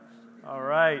All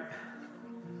right.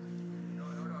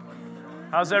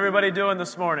 How's everybody doing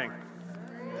this morning?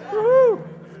 Woo-hoo.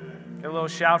 Get a little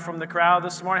shout from the crowd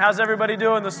this morning. How's everybody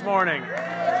doing this morning?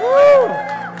 Woo!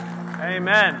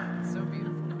 Amen. So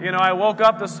beautiful. You know, I woke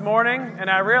up this morning and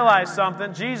I realized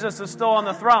something. Jesus is still on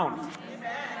the throne.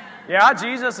 Yeah,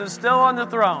 Jesus is still on the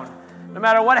throne. No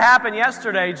matter what happened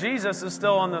yesterday, Jesus is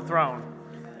still on the throne.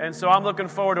 And so I'm looking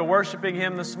forward to worshiping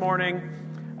Him this morning.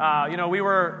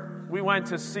 We went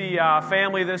to see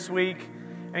family this week,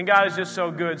 and God is just so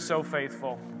good, so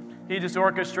faithful. He just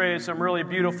orchestrated some really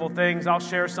beautiful things. I'll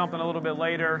share something a little bit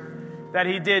later that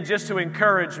He did just to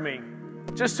encourage me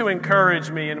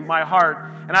in my heart.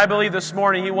 And I believe this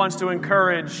morning He wants to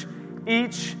encourage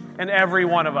each and every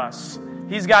one of us.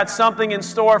 He's got something in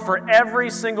store for every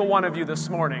single one of you this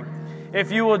morning.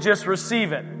 If you will just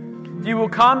receive it. If you will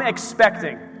come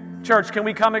expecting. Church, can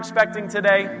we come expecting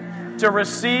today to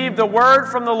receive the word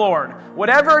from the Lord?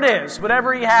 Whatever it is,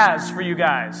 whatever He has for you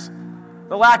guys.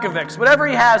 The Lackavics, whatever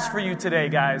He has for you today,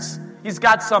 guys. He's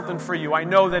got something for you. I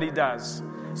know that He does.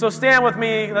 So stand with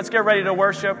me. Let's get ready to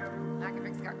worship.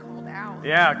 Lackavics got called out.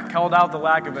 Yeah, called out the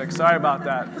Lackavics. Sorry about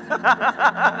that.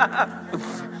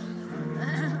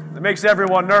 It makes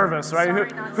everyone nervous,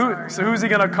 right? So who's He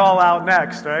going to call out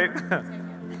next, right?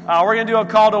 We're going to do a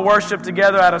call to worship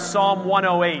together out of Psalm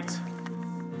 108.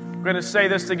 We're going to say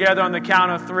this together on the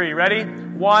count of 3. Ready?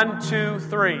 1, 2,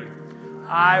 3.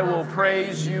 I will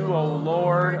praise you, O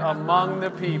Lord, among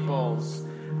the peoples.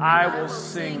 I will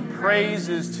sing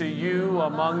praises to you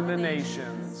among the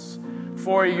nations.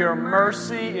 For your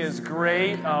mercy is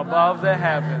great above the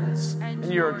heavens,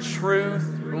 and your truth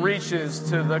reaches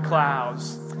to the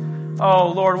clouds.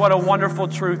 Oh, Lord, what a wonderful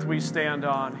truth we stand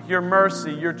on. Your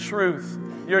mercy, your truth,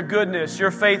 your goodness, your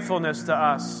faithfulness to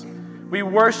us. We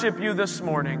worship you this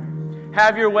morning.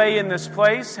 Have your way in this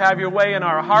place. Have your way in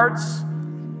our hearts.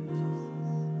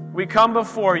 We come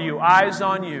before you, eyes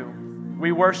on you.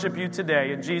 We worship you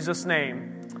today in Jesus'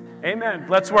 name. Amen.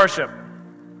 Let's worship.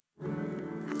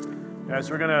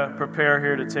 Guys, we're going to prepare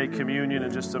here to take communion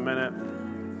in just a minute.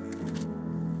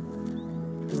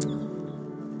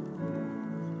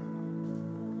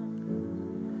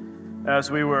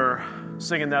 As we were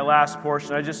singing that last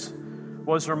portion, I just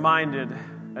was reminded,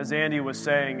 as Andy was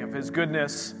saying, of His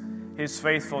goodness, His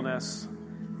faithfulness.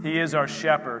 He is our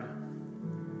shepherd.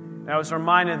 And I was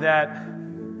reminded that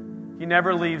He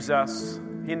never leaves us.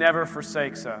 He never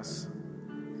forsakes us.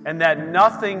 And that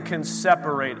nothing can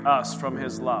separate us from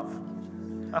His love.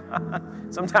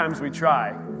 Sometimes we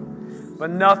try. But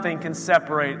nothing can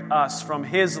separate us from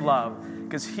His love,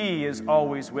 because He is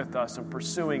always with us and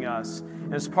pursuing us.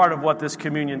 And it's part of what this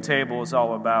communion table is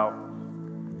all about.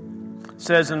 It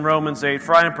says in Romans 8,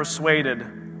 "For I am persuaded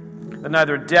that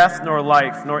neither death nor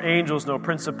life, nor angels, nor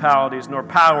principalities, nor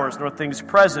powers, nor things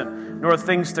present, nor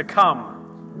things to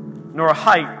come, nor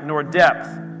height, nor depth,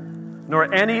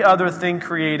 nor any other thing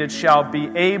created shall be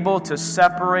able to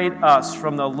separate us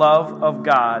from the love of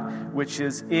God, which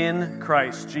is in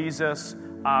Christ Jesus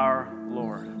our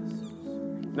Lord."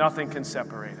 Nothing can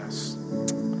separate us.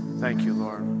 Thank you,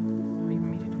 Lord.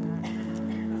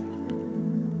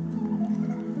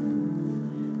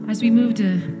 As we move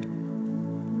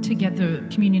to get the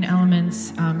communion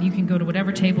elements, you can go to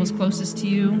whatever table is closest to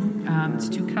you. It's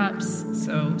 2 cups,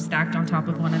 so stacked on top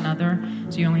of one another,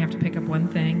 so you only have to pick up one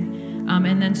thing.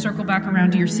 And then circle back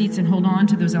around to your seats and hold on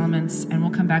to those elements, and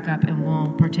we'll come back up and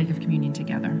we'll partake of communion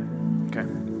together. Okay.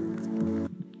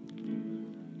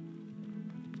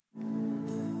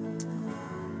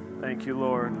 Thank you,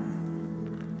 Lord.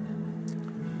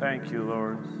 Thank you,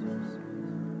 Lord.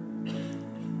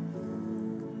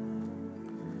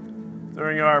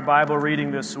 During our Bible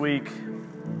reading this week,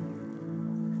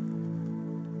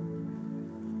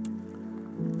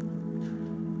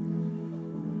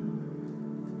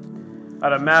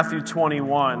 out of Matthew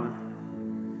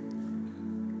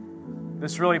 21,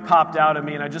 this really popped out at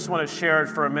me, and I just want to share it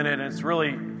for a minute, and it's really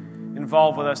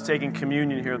involved with us taking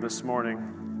communion here this morning.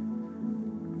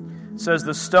 It says,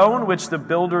 "The stone which the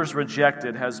builders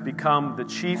rejected has become the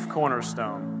chief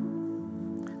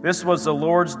cornerstone. This was the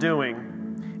Lord's doing,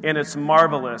 and it's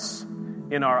marvelous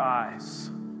in our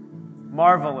eyes."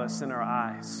 Marvelous in our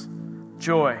eyes.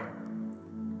 Joy.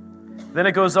 Then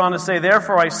it goes on to say,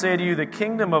 "Therefore I say to you, the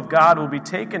kingdom of God will be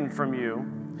taken from you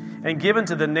and given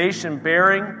to the nation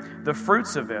bearing the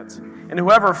fruits of it. And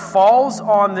whoever falls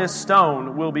on this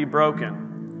stone will be broken.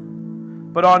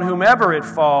 But on whomever it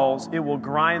falls, it will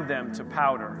grind them to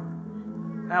powder."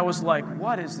 And I was like,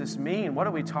 what does this mean? What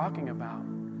are we talking about?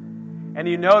 And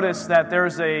you notice that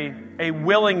there's a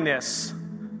willingness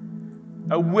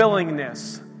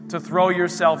to throw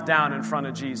yourself down in front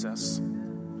of Jesus.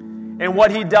 And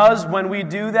what he does when we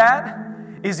do that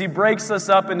is he breaks us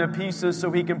up into pieces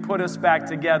so he can put us back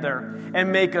together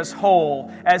and make us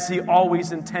whole as he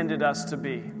always intended us to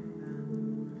be.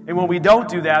 And when we don't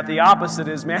do that, the opposite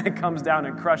is, man, it comes down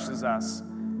and crushes us.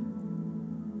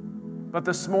 But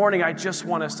this morning, I just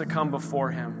want us to come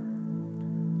before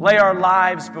him. Lay our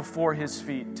lives before his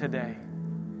feet today.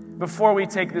 Before we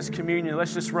take this communion,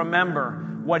 let's just remember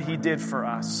what he did for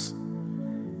us.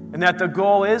 And that the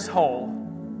goal is whole.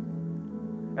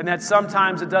 And that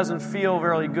sometimes it doesn't feel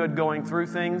very good going through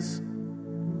things.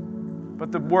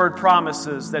 But the word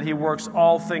promises that he works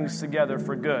all things together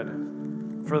for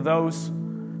good. For those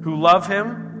who love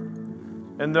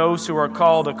him and those who are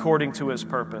called according to his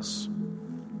purpose.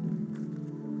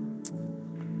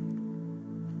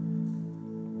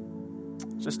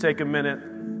 Just take a minute.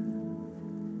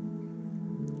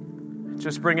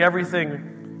 Just bring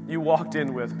everything you walked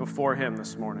in with before him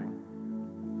this morning.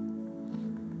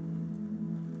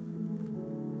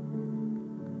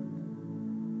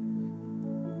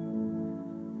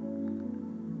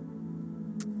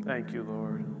 Thank you,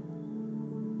 Lord.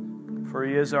 For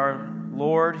he is our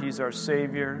Lord, he's our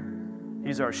Savior,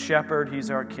 he's our shepherd, he's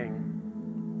our King.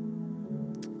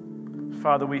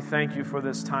 Father, we thank you for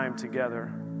this time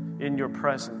together in your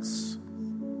presence.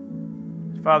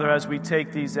 Father, as we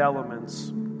take these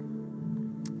elements,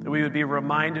 that we would be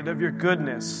reminded of your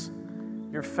goodness,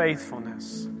 your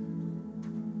faithfulness,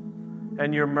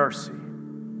 and your mercy.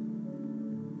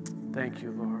 Thank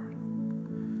you, Lord.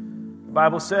 The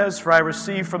Bible says, "For I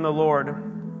received from the Lord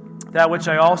that which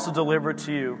I also delivered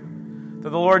to you, that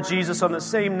the Lord Jesus, on the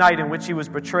same night in which he was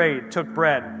betrayed, took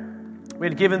bread. When he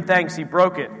had given thanks, he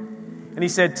broke it, and he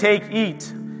said, 'Take,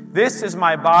 eat. This is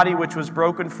my body which was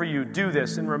broken for you. Do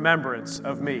this in remembrance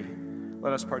of me.'"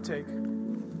 Let us partake. Thank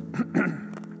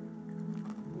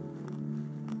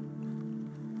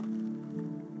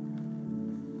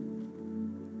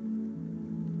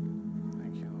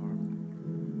you, Lord.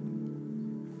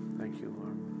 Thank you,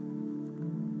 Lord.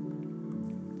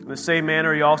 In the same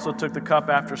manner, he also took the cup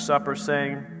after supper,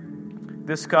 saying,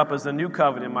 "This cup is the new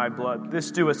covenant in my blood.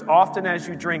 This do as often as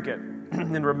you drink it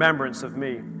in remembrance of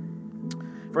me.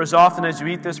 For as often as you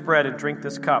eat this bread and drink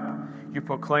this cup, you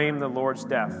proclaim the Lord's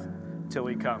death till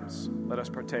he comes." Let us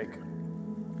partake.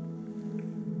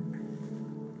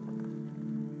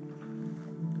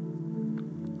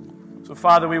 So,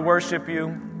 Father, we worship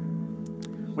you.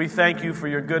 We thank you for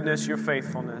your goodness, your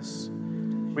faithfulness.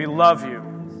 We love you.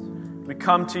 We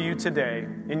come to you today.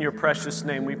 In your precious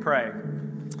name we pray.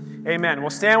 Amen. Well,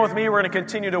 stand with me. We're going to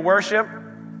continue to worship.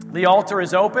 The altar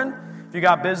is open. If you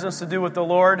got business to do with the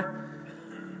Lord,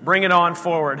 bring it on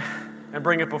forward and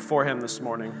bring it before him this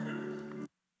morning.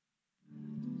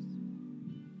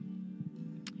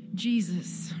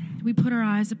 Jesus, we put our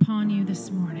eyes upon you this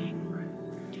morning.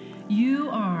 You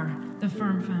are the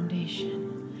firm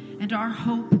foundation, and our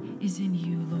hope is in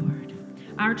you, Lord.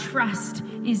 Our trust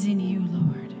is in you,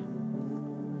 Lord.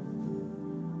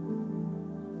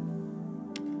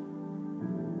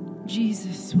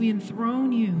 Jesus, we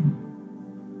enthrone you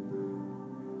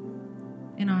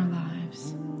in our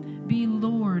lives. Be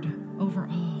Lord over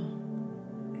all.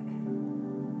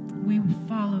 We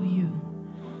follow you,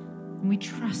 and we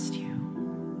trust you.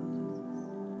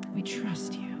 We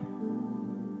trust you.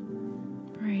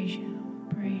 Praise you,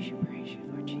 praise you, praise you,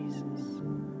 Lord Jesus.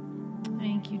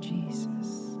 Thank you,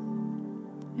 Jesus.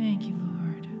 Thank you,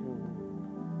 Lord.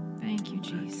 Thank you,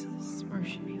 Jesus.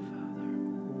 Worship you, Father.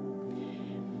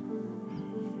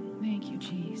 Thank you,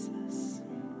 Jesus.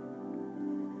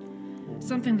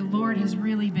 Something the Lord has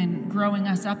really been growing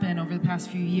us up in over the past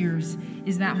few years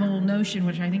is that whole notion,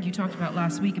 which I think you talked about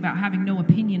last week, about having no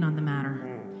opinion on the matter.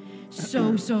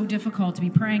 So difficult to be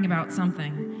praying about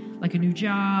something like a new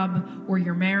job or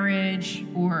your marriage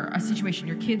or a situation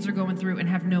your kids are going through and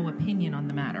have no opinion on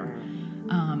the matter,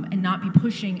 and not be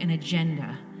pushing an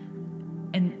agenda.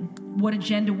 And what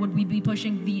agenda would we be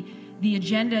pushing? The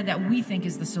agenda that we think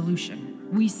is the solution.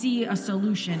 We see a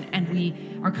solution and we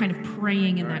are kind of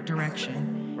praying in that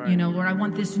direction. Right. You know, Lord, I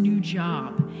want this new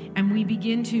job. And we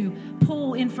begin to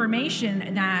pull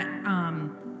information that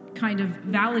kind of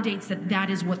validates that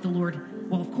is what the Lord,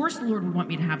 well, of course the Lord would want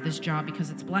me to have this job because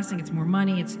it's blessing, it's more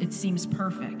money, it seems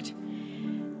perfect.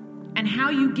 And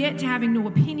how you get to having no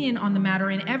opinion on the matter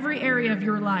in every area of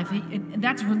your life,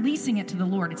 that's releasing it to the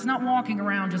Lord. It's not walking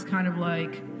around just kind of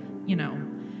like, you know,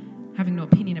 having no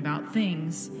opinion about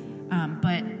things.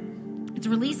 But it's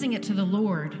releasing it to the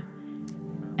Lord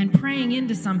and praying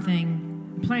into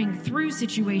something, praying through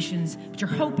situations, but your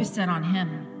hope is set on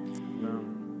him.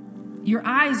 Your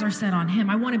eyes are set on him.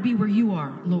 I want to be where you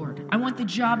are, Lord. I want the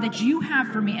job that you have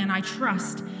for me, and I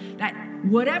trust that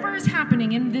whatever is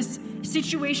happening in this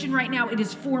situation right now, it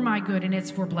is for my good and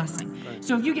it's for blessing.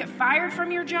 So if you get fired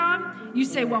from your job, you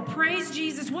say, well, praise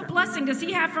Jesus. What blessing does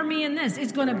he have for me in this?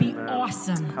 It's going to be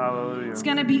awesome. Hallelujah. It's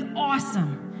going to be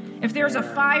awesome. If there's a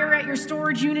fire at your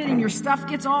storage unit and your stuff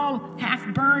gets all half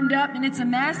burned up and it's a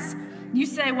mess, you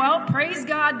say, well, praise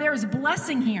God, there's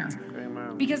blessing here.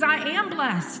 Amen. Because I am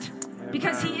blessed. Amen.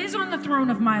 Because he is on the throne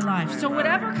of my life. Amen. So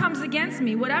whatever comes against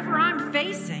me, whatever I'm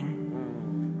facing,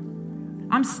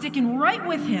 I'm sticking right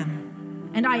with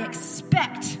him. And I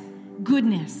expect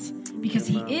goodness because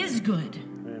Amen. He is good.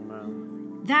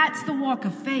 Amen. That's the walk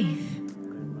of faith.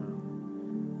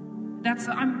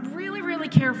 I'm really, really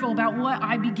careful about what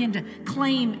I begin to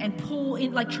claim and pull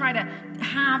in, like try to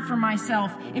have for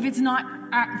myself if it's not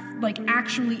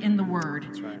actually in the Word.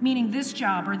 Right. Meaning this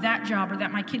job or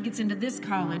that my kid gets into this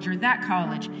college or that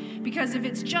college. Because if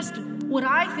it's just what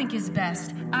I think is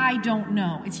best, I don't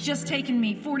know. It's just taken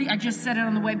me 40, I just said it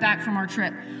on the way back from our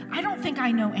trip. I don't think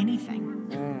I know anything.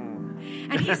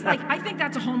 And he's like, I think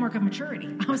that's a hallmark of maturity.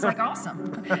 I was like,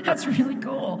 awesome. That's really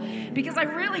cool. Because I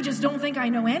really just don't think I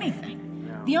know anything.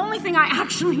 Yeah. The only thing I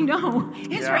actually know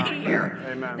is right here.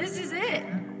 Amen. This is it.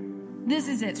 This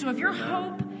is it. So if your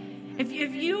hope, if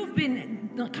you've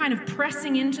been kind of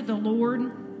pressing into the Lord,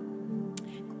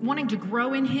 wanting to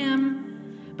grow in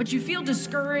him, but you feel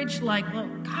discouraged, like, well,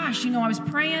 gosh, I was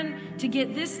praying to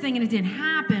get this thing and it didn't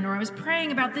happen, or I was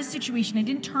praying about this situation and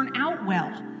it didn't turn out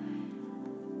well.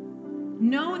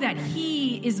 Know that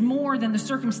he is more than the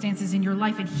circumstances in your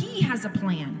life, and he has a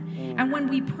plan. And when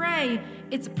we pray,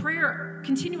 it's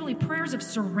continually prayers of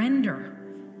surrender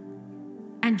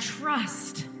and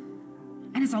trust.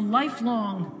 And it's a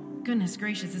lifelong, goodness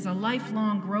gracious, it's a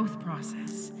lifelong growth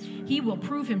process. He will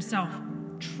prove himself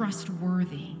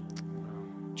trustworthy.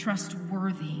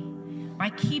 Trustworthy. By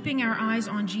keeping our eyes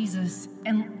on Jesus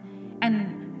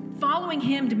and following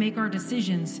him to make our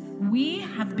decisions, we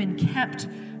have been kept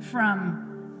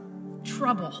from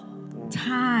trouble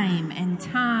time and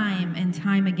time and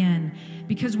time again.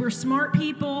 Because we're smart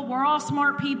people. We're all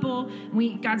smart people.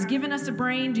 God's given us a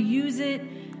brain to use it.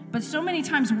 But so many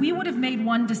times we would have made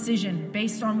one decision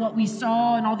based on what we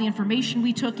saw and all the information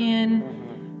we took in.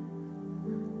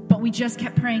 But we just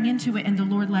kept praying into it and the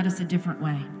Lord led us a different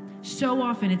way. So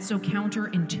often it's so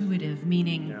counterintuitive,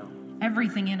 meaning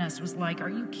everything in us was like, are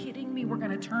you kidding me? We're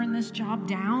going to turn this job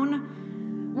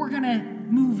down? We're going to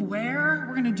move where?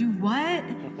 We're going to do what?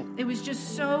 It was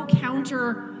just so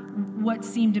counter what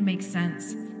seemed to make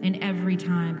sense. And every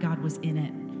time God was in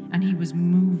it. And he was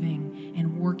moving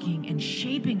and working and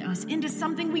shaping us into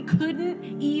something we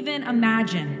couldn't even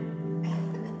imagine.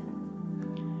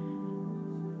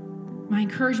 My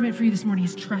encouragement for you this morning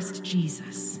is trust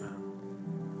Jesus.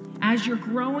 As you're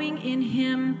growing in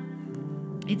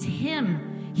him, it's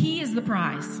him. He is the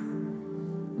prize.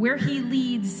 Where he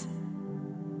leads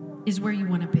is where you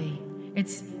want to be.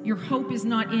 Your hope is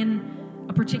not in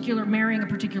marrying a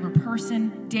particular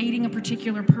person, dating a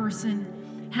particular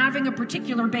person, having a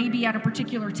particular baby at a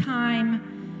particular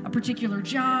time, a particular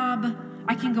job.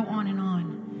 I can go on and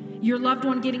on. Your loved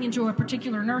one getting into a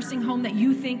particular nursing home that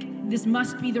you think this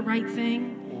must be the right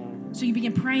thing. So you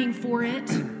begin praying for it.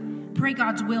 Pray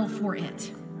God's will for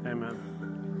it.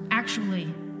 Amen.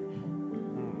 Actually,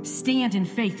 stand in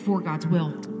faith for God's will.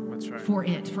 That's right. For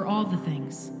it, for all the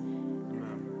things.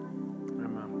 Amen.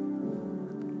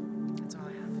 That's all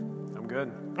I have. I'm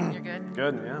good. You're good?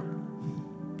 Good, yeah.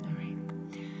 All right.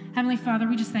 Heavenly Father,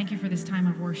 we just thank you for this time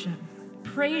of worship.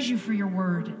 Praise you for your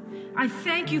word. I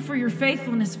thank you for your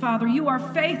faithfulness, Father. You are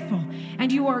faithful and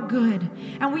you are good.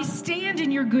 And we stand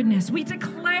in your goodness. We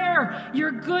declare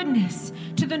your goodness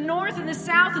to the north and the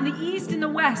south and the east and the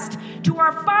west, to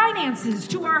our finances,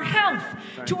 to our health,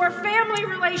 to our family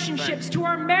relationships, to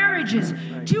our marriages,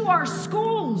 to our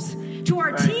schools, to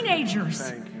our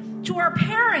teenagers, to our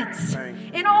parents.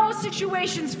 In all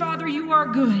situations, Father, you are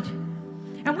good.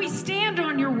 And we stand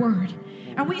on your word.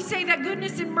 And we say that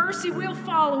goodness and mercy will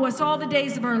follow us all the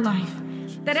days of our life.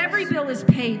 That every bill is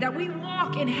paid. That we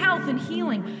walk in health and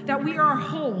healing. That we are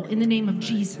whole in the name of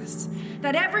Jesus.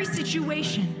 That every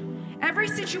situation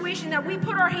that we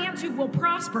put our hands to will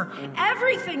prosper.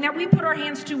 Everything that we put our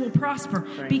hands to will prosper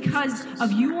because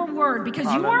of your word.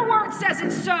 Because your word says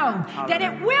it so. That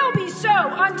it will be so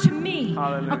unto me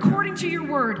according to your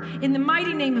word. In the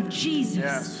mighty name of Jesus.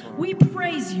 Yes, we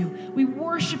praise you. We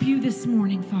worship you this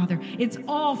morning, Father. It's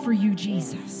all for you,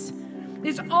 Jesus.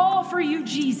 It's all for you,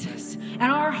 Jesus. And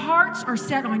our hearts are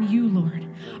set on you, Lord.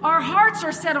 Our hearts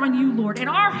are set on you, Lord. And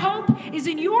our hope is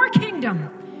in your kingdom.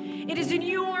 It is in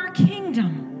your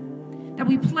kingdom that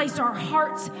we place our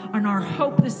hearts and our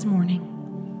hope this morning.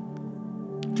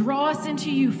 Draw us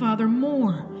into you, Father,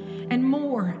 more and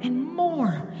more and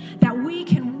more, that we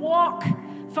can walk,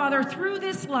 Father, through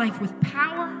this life with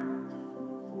power,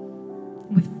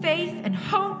 with faith and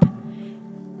hope,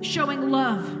 showing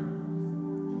love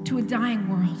to a dying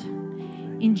world.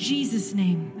 In Jesus'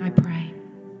 name, I pray.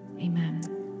 Amen.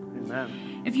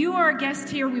 Amen. If you are a guest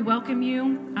here, we welcome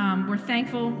you. We're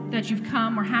thankful that you've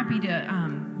come. We're happy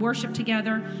to worship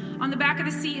together. On the back of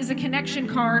the seat is a connection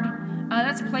card.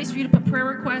 That's a place for you to put prayer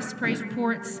requests, praise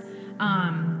reports,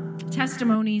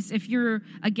 testimonies. If you're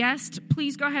a guest,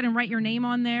 please go ahead and write your name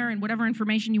on there and whatever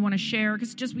information you want to share,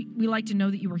 because we like to know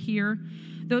that you were here.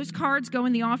 Those cards go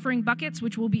in the offering buckets,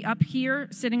 which will be up here,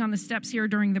 sitting on the steps here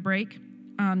during the break.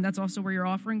 That's also where your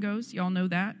offering goes. You all know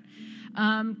that.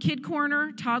 Kid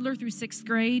Corner, toddler through 6th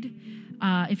grade.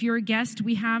 If you're a guest,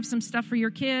 we have some stuff for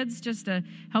your kids just to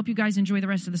help you guys enjoy the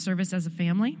rest of the service as a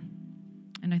family.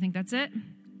 And I think that's it.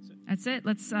 That's it.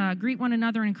 Let's greet one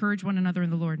another and encourage one another in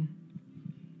the Lord.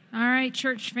 All right,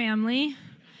 church family.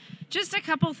 Just a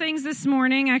couple things this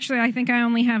morning. Actually, I think I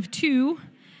only have two.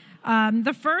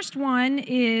 The first one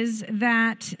is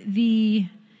that the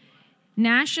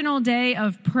National Day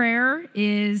of Prayer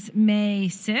is May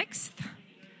 6th.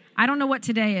 I don't know what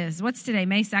today is. What's today?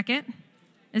 May 2nd?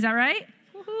 Is that right?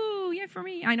 Woohoo! Yeah, for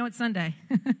me. I know it's Sunday.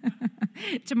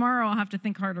 Tomorrow I'll have to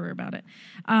think harder about it.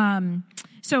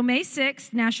 So May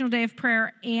 6th, National Day of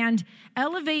Prayer, and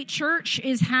Elevate Church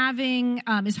is hosting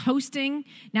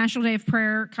National Day of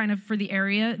Prayer kind of for the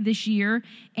area this year.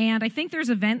 And I think there's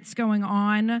events going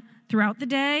on throughout the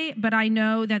day, but I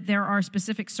know that there are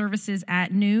specific services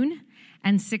at noon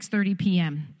and 6:30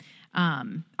 p.m.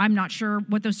 I'm not sure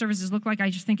what those services look like.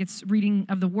 I just think it's reading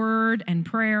of the word and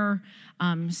prayer.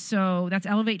 So that's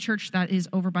Elevate Church. That is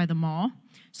over by the mall.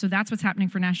 So that's what's happening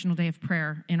for National Day of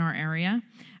Prayer in our area.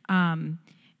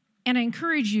 And I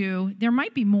encourage you, there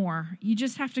might be more. You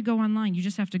just have to go online. You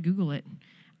just have to Google it.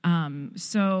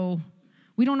 So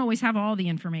we don't always have all the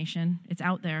information. It's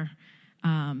out there.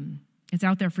 It's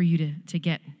out there for you to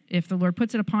get. If the Lord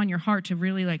puts it upon your heart to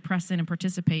really press in and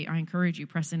participate, I encourage you,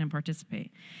 press in and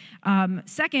participate.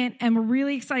 Second, and we're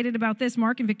really excited about this,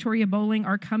 Mark and Victoria Bowling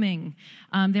are coming.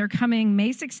 They're coming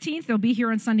May 16th. They'll be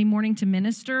here on Sunday morning to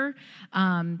minister.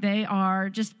 They are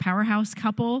just powerhouse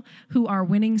couple who are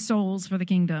winning souls for the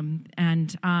kingdom.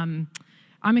 And I'm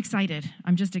excited.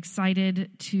 I'm just excited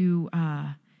to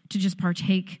just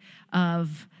partake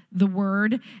of the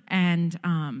word and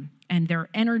their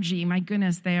energy. My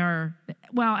goodness, they are,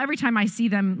 every time I see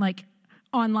them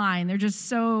online, they're just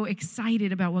so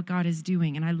excited about what God is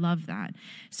doing, and I love that.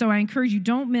 So I encourage you,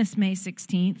 don't miss May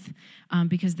 16th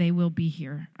because they will be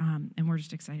here, and we're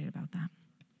just excited about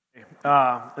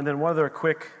that. And then one other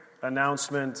quick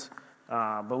announcement.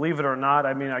 Believe it or not,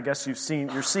 I guess you're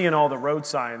seeing all the road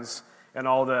signs and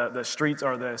all the streets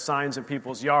or the signs in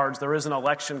people's yards. There is an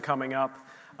election coming up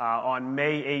on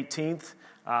May 18th.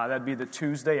 That'd be the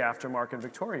Tuesday after Mark and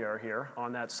Victoria are here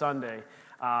on that Sunday.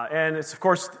 And it's, of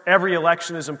course, every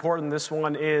election is important. This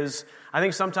one is, I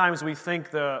think sometimes we think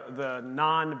the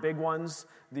non-big ones,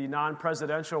 the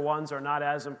non-presidential ones are not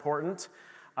as important.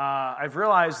 I've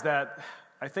realized that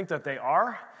I think that they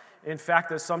are. In fact,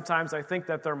 that sometimes I think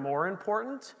that they're more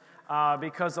important.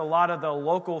 Because a lot of the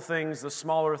local things, the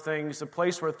smaller things, the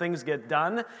place where things get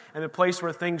done, and the place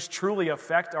where things truly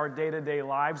affect our day-to-day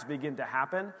lives begin to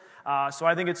happen. So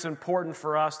I think it's important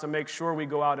for us to make sure we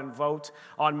go out and vote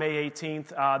on May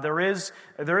 18th. There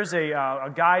is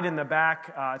a guide in the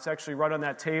back. It's actually right on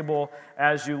that table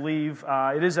as you leave.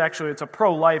 It's a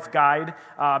pro-life guide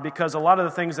because a lot of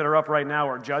the things that are up right now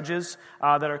are judges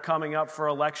that are coming up for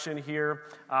election here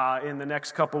in the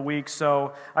next couple weeks.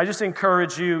 So I just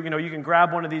encourage you, you can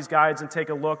grab one of these guides and take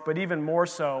a look, but even more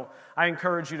so, I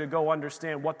encourage you to go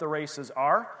understand what the races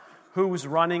are, who's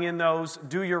running in those,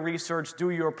 do your research, do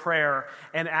your prayer,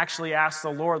 and actually ask the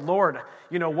Lord,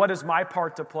 what is my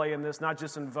part to play in this, not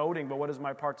just in voting, but what is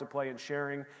my part to play in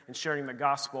sharing the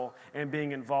gospel and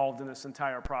being involved in this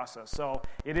entire process. So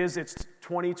it's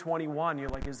 2021. You're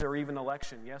like, is there even an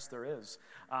election? Yes, there is.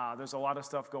 There's a lot of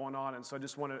stuff going on, and so I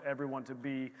just wanted everyone to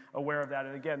be aware of that.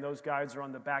 And again, those guides are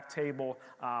on the back table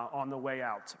on the way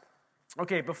out.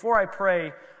 Okay, before I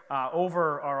pray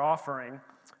over our offering,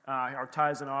 our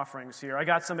tithes and offerings here, I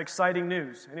got some exciting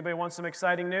news. Anybody want some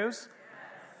exciting news?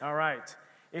 Yes. All right.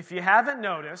 If you haven't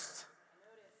noticed,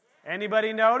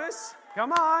 anybody notice?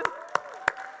 Come on.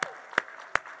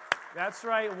 That's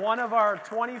right. One of our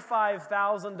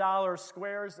 $25,000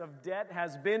 squares of debt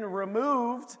has been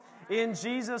removed in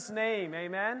Jesus' name.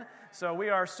 Amen. So we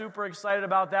are super excited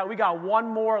about that. We got one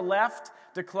more left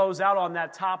to close out on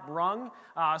that top rung.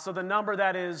 So the number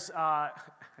that is,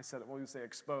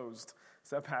 exposed. Is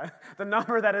that bad? The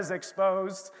number that is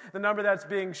exposed, the number that's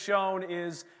being shown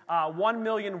is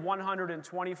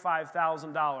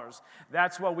 $1,125,000.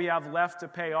 That's what we have left to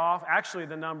pay off. Actually,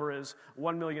 the number is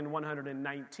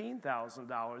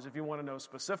 $1,119,000 if you want to know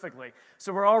specifically.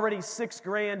 So we're already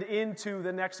 $6,000 into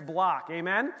the next block.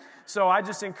 Amen? So I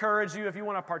just encourage you, if you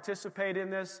want to participate in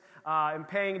this, in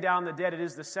paying down the debt, it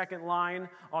is the second line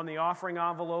on the offering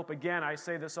envelope. Again, I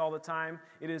say this all the time.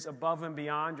 It is above and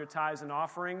beyond your tithes and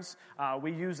offerings.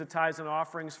 We use the tithes and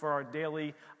offerings for our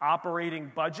daily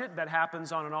operating budget that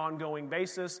happens on an ongoing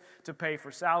basis to pay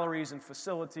for salaries and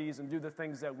facilities and do the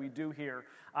things that we do here.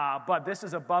 But this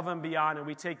is above and beyond, and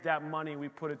we take that money, we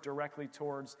put it directly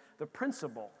towards the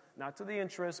principal. Not to the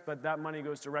interest, but that money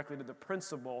goes directly to the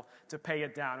principal to pay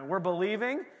it down. And we're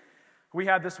believing. We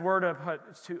had this word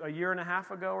a year and a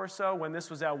half ago or so when this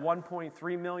was at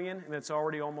 1.3 million, and it's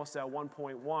already almost at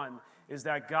 1.1, is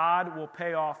that God will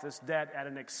pay off this debt at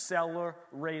an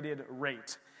accelerated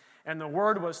rate. And the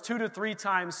word was 2 to 3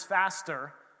 times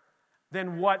faster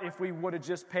than what if we would have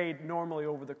just paid normally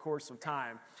over the course of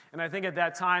time. And I think at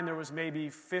that time there was maybe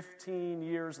 15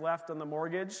 years left on the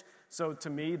mortgage. So to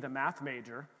me, the math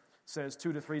major says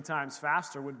 2 to 3 times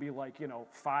faster would be like,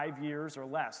 5 years or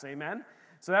less. Amen?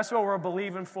 So that's what we're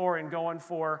believing for and going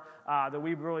for, that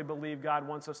we really believe God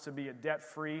wants us to be a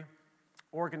debt-free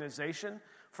organization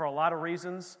for a lot of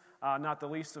reasons, not the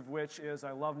least of which is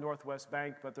I love Northwest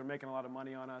Bank, but they're making a lot of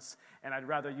money on us, and I'd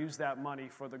rather use that money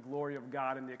for the glory of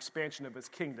God and the expansion of His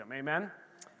kingdom. Amen?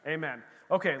 Amen.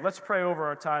 Okay, let's pray over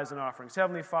our tithes and offerings.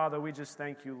 Heavenly Father, we just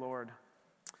thank you, Lord,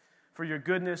 for your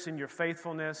goodness and your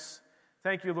faithfulness.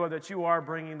 Thank you, Lord, that you are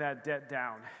bringing that debt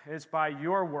down. It's by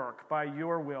your work, by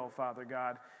your will, Father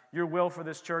God. Your will for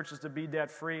this church is to be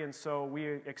debt-free, and so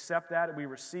we accept that, we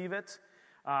receive it,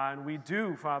 and we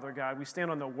do, Father God. We stand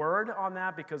on the word on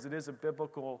that because it is a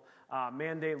biblical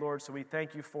mandate, Lord, so we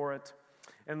thank you for it.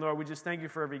 And Lord, we just thank you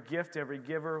for every gift, every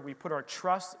giver. We put our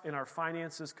trust in our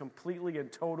finances completely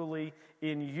and totally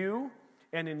in you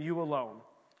and in you alone.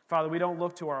 Father, we don't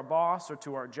look to our boss or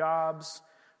to our jobs,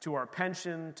 to our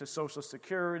pension, to Social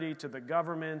Security, to the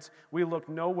government. We look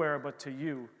nowhere but to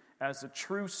you as the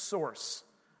true source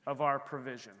of our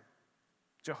provision.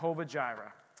 Jehovah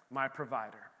Jireh, my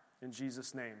provider. In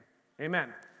Jesus' name,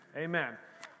 amen. Amen.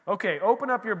 Okay,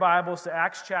 open up your Bibles to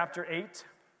Acts chapter 8.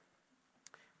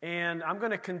 And I'm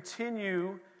going to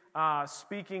continue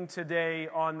speaking today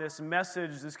on this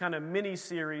message, this kind of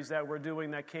mini-series that we're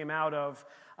doing that came out of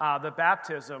the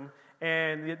baptism.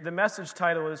 And the message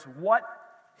title is, What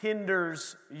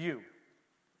Hinders You?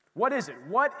 What is it?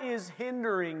 What is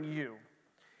hindering you?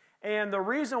 And the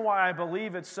reason why I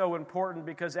believe it's so important,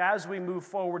 because as we move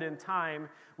forward in time,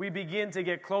 we begin to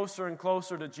get closer and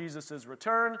closer to Jesus'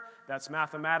 return. That's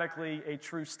mathematically a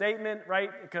true statement, right?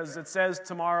 Because it says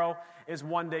tomorrow is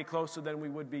one day closer than we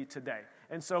would be today.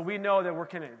 And so we know that we're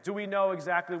connected. Do we know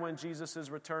exactly when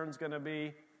Jesus' return is going to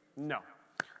be? No.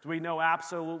 Do we know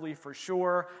absolutely for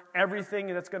sure everything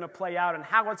that's going to play out and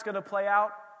how it's going to play out?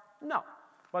 No.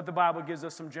 But the Bible gives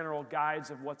us some general guides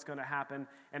of what's going to happen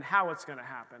and how it's going to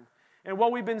happen. And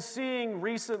what we've been seeing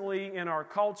recently in our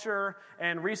culture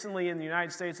and recently in the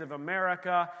United States of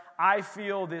America, I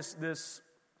feel this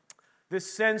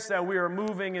sense that we're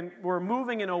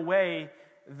moving in a way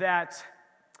that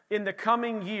in the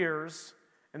coming years,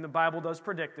 and the Bible does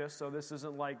predict this, so this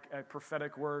isn't like a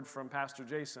prophetic word from Pastor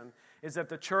Jason, is that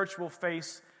the church will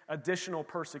face additional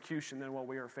persecution than what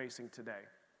we are facing today.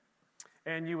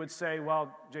 And you would say,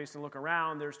 well, Jason, look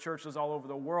around. There's churches all over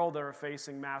the world that are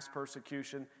facing mass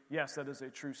persecution. Yes, that is a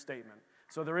true statement.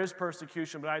 So there is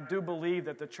persecution, but I do believe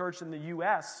that the church in the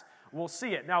U.S. will see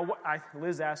it. Now,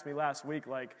 Liz asked me last week,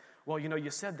 well, you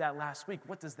said that last week.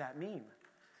 What does that mean?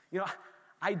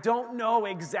 I don't know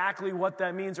exactly what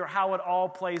that means or how it all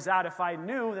plays out. If I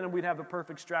knew, then we'd have a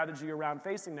perfect strategy around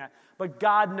facing that. But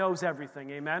God knows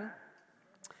everything, amen?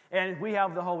 And we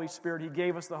have the Holy Spirit. He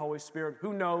gave us the Holy Spirit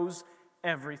who knows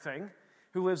everything,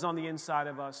 who lives on the inside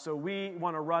of us. So we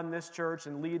want to run this church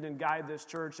and lead and guide this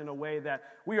church in a way that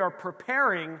we are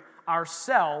preparing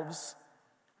ourselves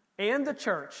and the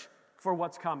church for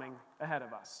what's coming ahead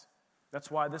of us.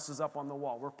 That's why this is up on the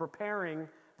wall. We're preparing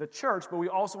the church, but we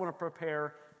also want to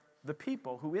prepare the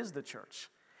people who is the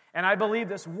church. And I believe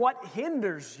this, what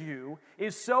hinders you,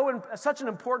 is such an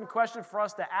important question for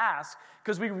us to ask,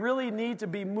 because we really need to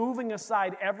be moving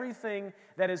aside everything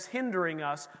that is hindering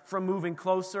us from moving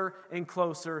closer and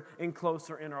closer and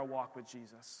closer in our walk with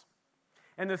Jesus.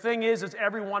 And the thing is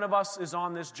every one of us is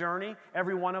on this journey.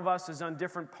 Every one of us is on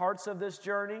different parts of this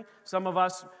journey. Some of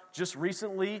us just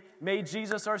recently made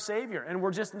Jesus our Savior, and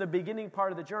we're just in the beginning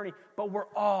part of the journey, but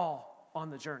we're all on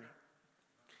the journey.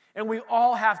 And we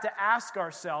all have to ask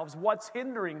ourselves, what's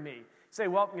hindering me? Say,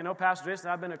 well, Pastor Jason,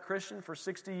 I've been a Christian for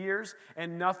 60 years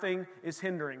and nothing is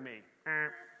hindering me.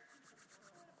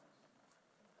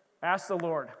 Ask the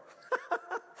Lord.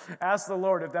 Ask the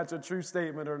Lord if that's a true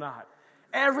statement or not.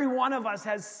 Every one of us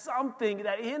has something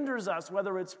that hinders us,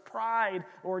 whether it's pride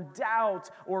or doubt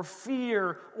or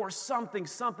fear or something.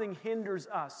 Something hinders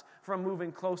us from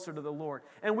moving closer to the Lord.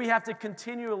 And we have to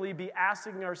continually be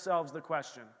asking ourselves the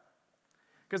question.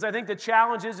 Because I think the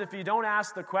challenge is if you don't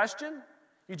ask the question,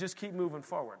 you just keep moving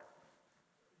forward.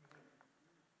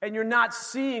 And you're not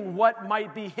seeing what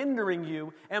might be hindering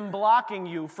you and blocking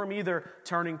you from either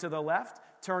turning to the left,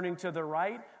 turning to the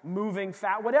right, moving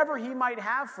fast, whatever he might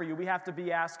have for you, we have to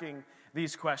be asking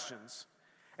these questions.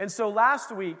 And so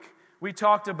last week, we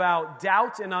talked about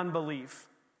doubt and unbelief.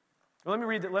 Well,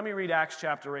 let me read Acts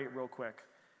chapter 8 real quick.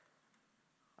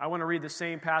 I want to read the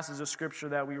same passage of Scripture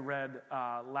that we read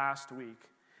last week.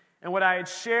 And what I had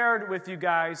shared with you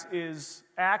guys is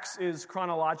Acts is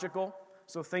chronological.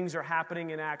 So things are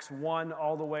happening in Acts 1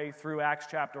 all the way through Acts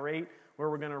chapter 8, where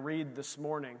we're going to read this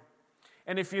morning.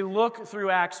 And if you look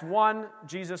through Acts 1,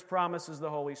 Jesus promises the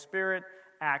Holy Spirit.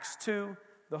 Acts 2,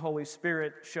 the Holy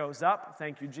Spirit shows up.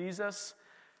 Thank you, Jesus.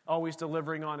 Always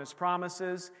delivering on his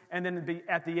promises. And then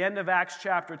at the end of Acts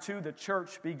chapter 2, the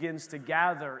church begins to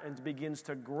gather and begins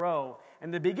to grow.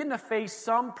 And they begin to face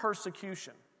some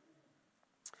persecution.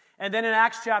 And then in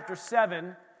Acts chapter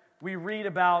 7, we read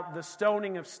about the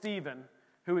stoning of Stephen,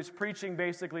 who is preaching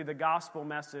basically the gospel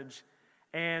message.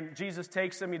 And Jesus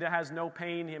takes him. He has no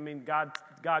pain. I mean,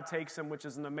 God takes him, which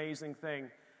is an amazing thing.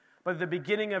 But at the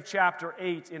beginning of chapter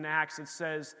 8 in Acts, it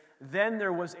says, then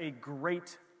there was a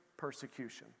great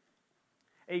persecution.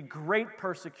 A great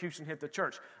persecution hit the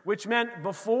church, which meant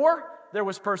before there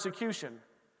was persecution,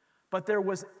 but there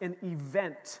was an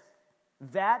event.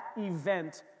 That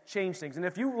event changed things. And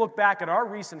if you look back at our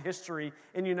recent history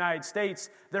in the United States,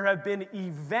 there have been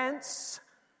events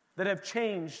that have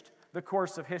changed the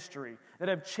course of history, that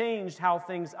have changed how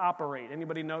things operate.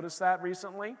 Anybody notice that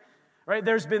recently? Right?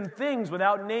 There's been things,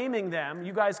 without naming them,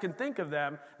 you guys can think of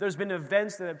them, there's been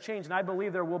events that have changed, and I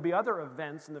believe there will be other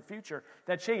events in the future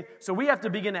that change. So we have to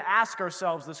begin to ask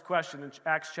ourselves this question in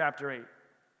Acts chapter 8.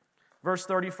 Verse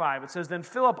 35, it says, then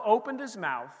Philip opened his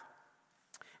mouth,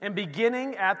 and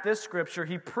beginning at this scripture,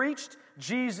 he preached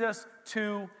Jesus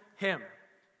to him.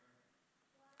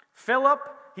 Philip,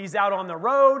 he's out on the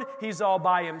road. He's all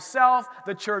by himself.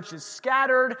 The church is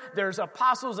scattered. There's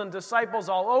apostles and disciples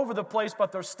all over the place,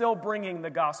 but they're still bringing the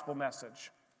gospel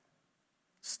message.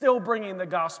 Still bringing the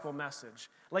gospel message.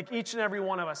 Like each and every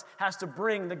one of us has to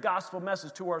bring the gospel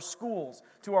message to our schools,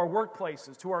 to our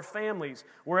workplaces, to our families,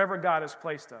 wherever God has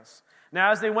placed us.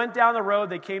 Now, as they went down the road,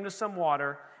 they came to some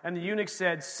water, and the eunuch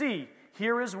said, see,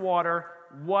 here is water.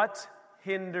 What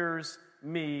hinders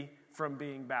me from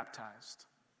being baptized?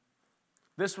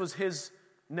 This was his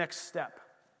next step.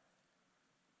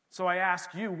 So I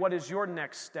ask you, what is your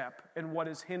next step, and what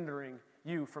is hindering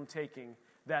you from taking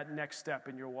that next step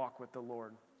in your walk with the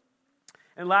Lord?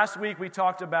 And last week we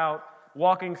talked about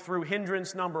walking through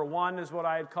hindrance number 1 is what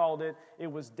I had called it.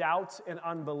 It was doubt and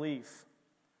unbelief.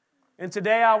 And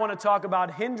today I want to talk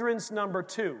about hindrance number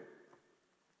 2,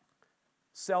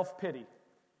 self-pity.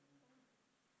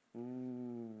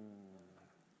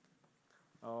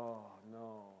 Oh,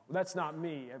 no. That's not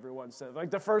me, everyone says.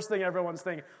 Like the first thing everyone's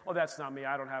thinking, oh, that's not me.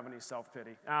 I don't have any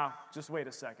self-pity. Just wait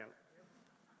a second.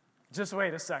 Just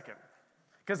wait a second.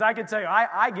 Because I can tell you,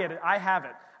 I get it. I have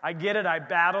it. I get it. I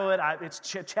battle it.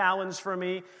 It's a challenge for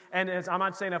me. And I'm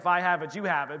not saying if I have it, you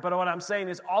have it. But what I'm saying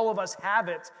is all of us have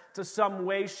it to some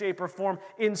way, shape, or form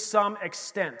in some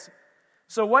extent.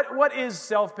 So what is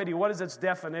self-pity? What is its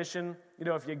definition?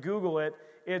 If you Google it,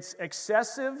 it's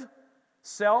excessive,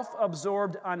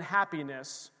 self-absorbed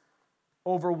unhappiness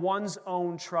over one's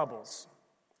own troubles.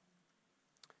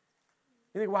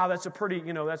 You think, wow, that's a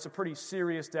pretty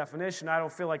serious definition. I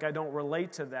don't feel like I don't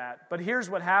relate to that. But here's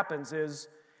what happens is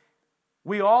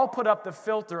we all put up the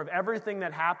filter of everything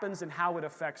that happens and how it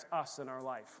affects us in our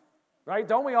life. Right?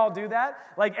 Don't we all do that?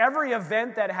 Like every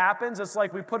event that happens, it's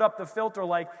like we put up the filter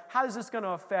like, how is this going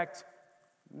to affect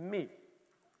me?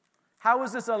 How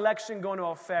is this election going to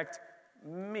affect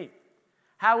me?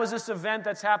 How is this event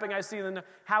that's happening, I see,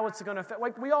 how it's going to affect?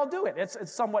 Like, we all do it. It's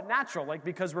somewhat natural, like,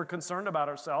 because we're concerned about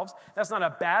ourselves. That's not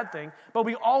a bad thing. But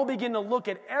we all begin to look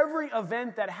at every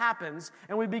event that happens,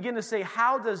 and we begin to say,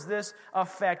 how does this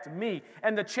affect me?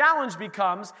 And the challenge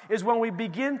is when we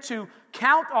begin to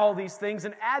count all these things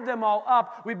and add them all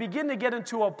up, we begin to get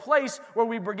into a place where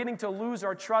we're beginning to lose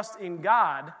our trust in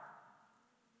God.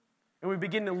 And we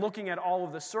begin to looking at all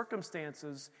of the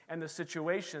circumstances and the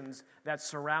situations that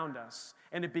surround us.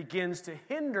 And it begins to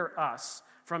hinder us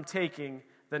from taking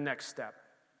the next step.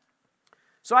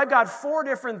 So I've got four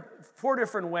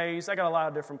different ways. I got a lot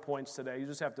of different points today. You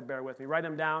just have to bear with me. Write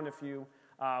them down if you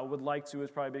would like to.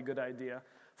 It's probably a good idea.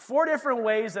 4 different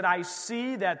ways that I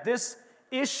see that this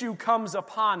issue comes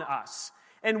upon us.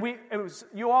 And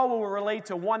you all will relate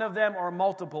to one of them or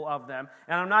multiple of them.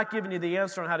 And I'm not giving you the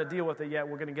answer on how to deal with it yet.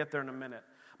 We're going to get there in a minute.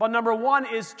 But number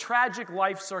 1 is tragic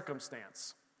life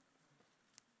circumstance.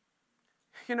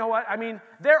 You know what? I mean,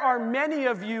 there are many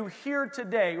of you here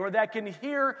today or that can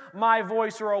hear my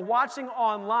voice or are watching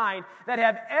online that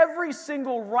have every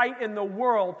single right in the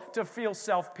world to feel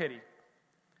self-pity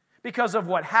because of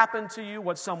what happened to you,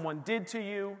 what someone did to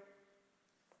you,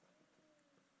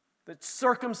 the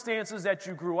circumstances that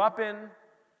you grew up in,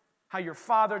 how your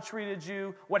father treated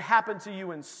you, what happened to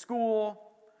you in school,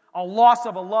 a loss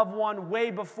of a loved one way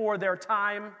before their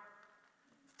time.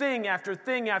 Thing after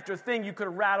thing after thing you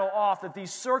could rattle off that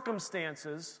these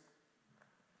circumstances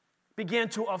began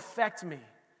to affect me.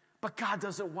 But God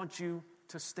doesn't want you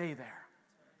to stay there.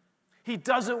 He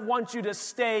doesn't want you to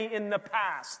stay in the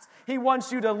past. He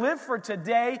wants you to live for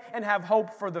today and have hope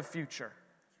for the future.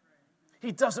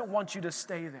 He doesn't want you to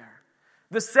stay there.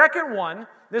 The second one,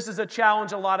 this is a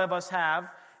challenge a lot of us have.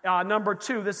 Number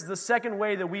 2, this is the second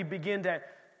way that we begin to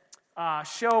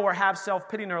show or have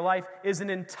self-pity in our life, is an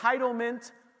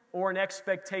entitlement or an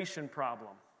expectation problem.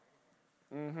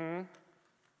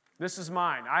 This is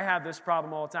mine. I have this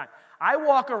problem all the time. I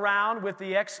walk around with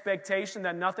the expectation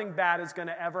that nothing bad is going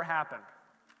to ever happen.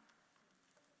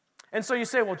 And so you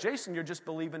say, well, Jason, you're just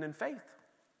believing in faith.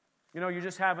 You know, you're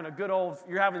just having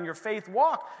you're having your faith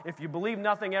walk. If you believe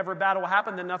nothing ever bad will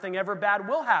happen, then nothing ever bad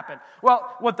will happen.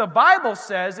 Well, what the Bible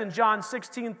says in John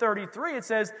 16:33, it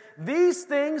says, "These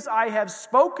things I have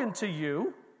spoken to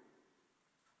you,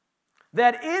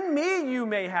 that in me you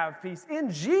may have peace."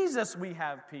 In Jesus we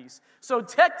have peace. So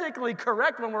technically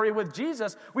correct, when we're with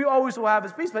Jesus, we always will have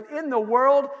his peace. But in the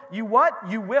world, you what?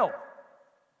 You will.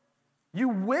 You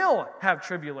will have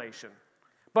tribulation.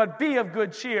 But be of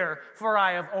good cheer, for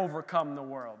I have overcome the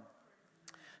world.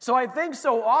 So I think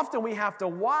so often we have to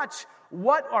watch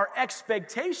what our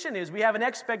expectation is. We have an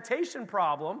expectation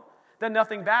problem that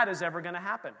nothing bad is ever going to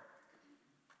happen.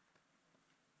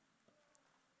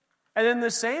 And in the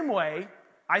same way,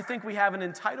 I think we have an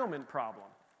entitlement problem.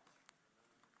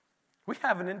 We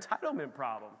have an entitlement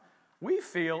problem. We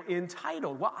feel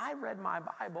entitled. Well, I read my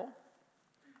Bible,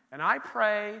 and I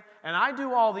pray, and I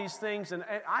do all these things, and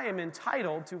I am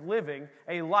entitled to living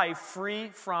a life free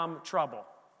from trouble.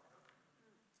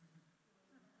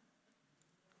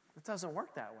 It doesn't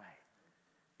work that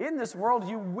way. In this world,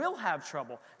 you will have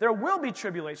trouble. There will be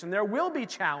tribulation. There will be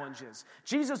challenges.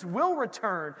 Jesus will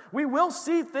return. We will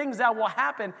see things that will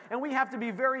happen, and we have to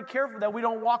be very careful that we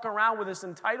don't walk around with this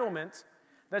entitlement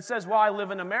that says, well, I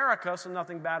live in America, so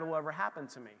nothing bad will ever happen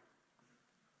to me.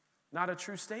 Not a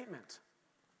true statement.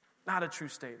 Not a true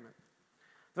statement.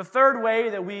 The third way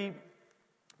that we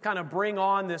kind of bring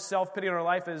on this self-pity in our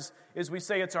life is we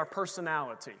say it's our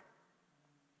personality.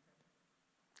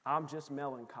 I'm just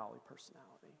melancholy personality.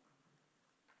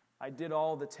 I did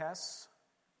all the tests,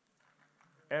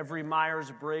 every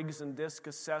Myers-Briggs and DISC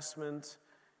assessment.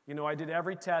 You know, I did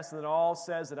every test, and it all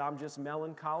says that I'm just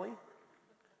melancholy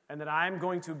and that I'm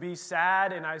going to be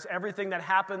sad, and everything that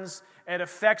happens, it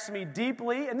affects me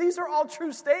deeply. And these are all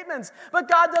true statements, but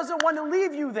God doesn't want to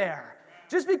leave you there.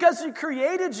 Just because He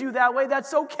created you that way,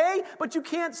 that's okay, but you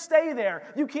can't stay there.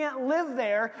 You can't live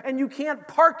there, and you can't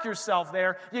park yourself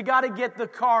there. You got to get the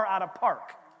car out of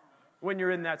park when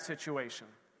you're in that situation.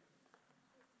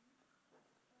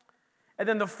 And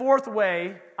then the fourth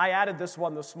way, I added this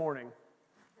one this morning.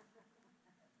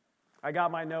 I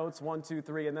got my notes, 1, 2,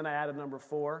 3, and then I added number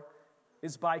 4,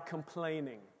 is by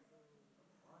complaining.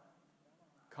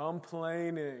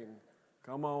 Complaining.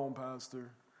 Come on, Pastor.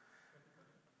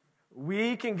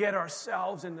 We can get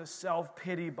ourselves into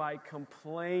self-pity by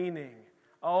complaining.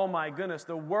 Oh my goodness,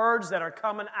 the words that are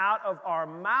coming out of our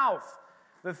mouth,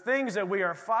 the things that we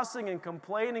are fussing and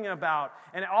complaining about,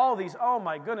 and all these, oh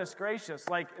my goodness gracious,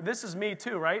 like this is me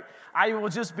too, right? I will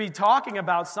just be talking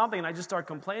about something and I just start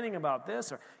complaining about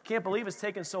this, or can't believe it's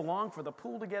taken so long for the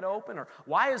pool to get open, or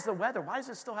why is the weather, why does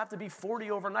it still have to be 40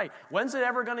 overnight? When's it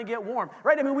ever going to get warm?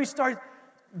 Right? I mean, we start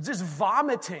just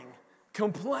vomiting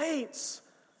complaints.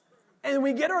 And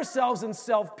we get ourselves in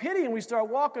self-pity and we start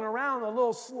walking around a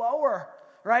little slower,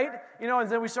 right? You know, and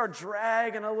then we start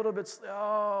dragging a little bit,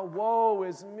 oh, woe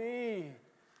is me.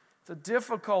 the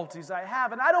difficulties I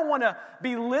have. And I don't want to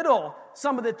belittle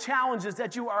some of the challenges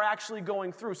that you are actually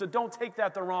going through, so don't take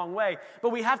that the wrong way.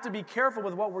 But we have to be careful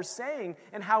with what we're saying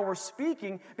and how we're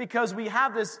speaking, because we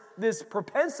have this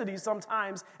propensity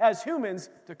sometimes as humans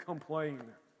to complain.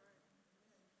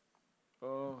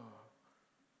 Oh,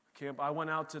 I went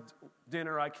out to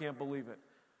dinner, I can't believe it.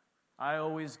 I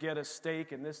always get a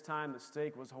steak, and this time the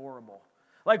steak was horrible.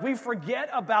 Like, we forget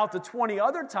about the 20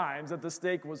 other times that the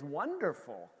steak was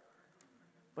wonderful.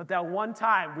 But that one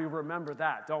time, we remember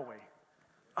that, don't we?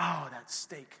 Oh, that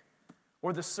steak.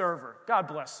 Or the server. God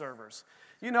bless servers.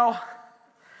 You know,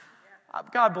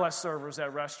 God bless servers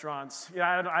at restaurants. Yeah,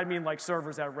 I mean like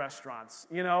servers at restaurants,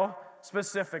 you know,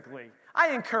 specifically. I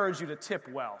encourage you to tip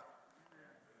well.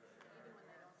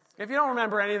 If you don't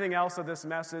remember anything else of this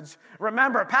message,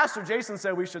 remember, Pastor Jason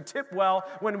said we should tip well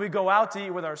when we go out to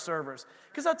eat with our servers.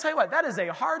 Because I'll tell you what, that is a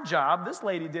hard job. This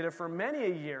lady did it for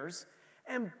many years.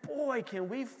 And boy, can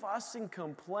we fuss and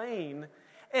complain.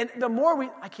 And the more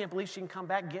I can't believe she can come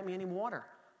back and get me any water.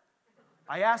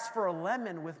 I asked for a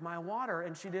lemon with my water,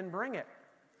 and she didn't bring it.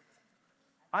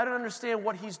 I don't understand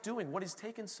what he's doing, what is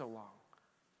taking so long.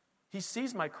 He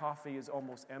sees my coffee is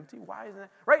almost empty. Why is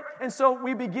that? Right? And so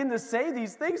we begin to say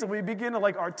these things, and we begin to,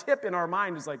 like, our tip in our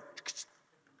mind is like,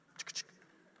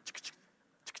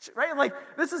 right? Like,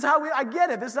 this is how I get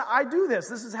it. I do this.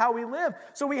 This is how we live.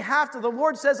 So we have to, the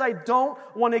Lord says, I don't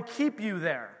want to keep you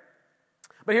there.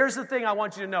 But here's the thing I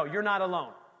want you to know. You're not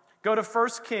alone. Go to 1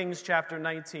 Kings chapter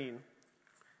 19.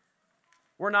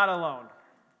 We're not alone.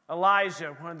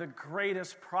 Elijah, one of the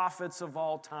greatest prophets of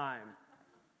all time.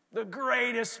 The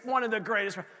greatest, one of the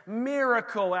greatest,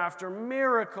 miracle after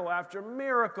miracle after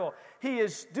miracle he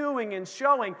is doing and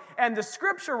showing. And the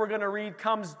scripture we're going to read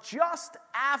comes just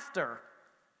after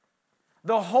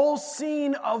the whole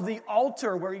scene of the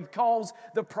altar where he calls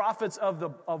the prophets of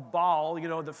Baal, you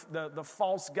know, the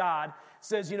false god,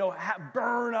 says, you know,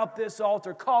 burn up this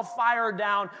altar, call fire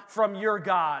down from your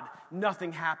God.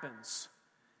 Nothing happens.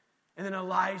 And then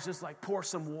Elijah's like, pour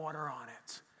some water on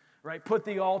it. Right, put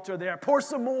the altar there, pour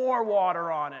some more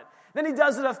water on it. Then he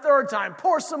does it a third time,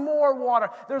 pour some more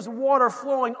water. There's water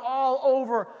flowing all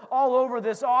over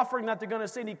this offering that they're going to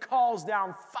say. And he calls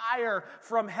down fire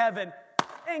from heaven.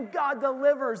 And God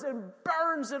delivers and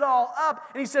burns it all up.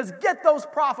 And he says, get those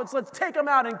prophets, let's take them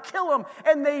out and kill them.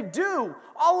 And they do.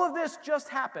 All of this just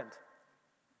happened.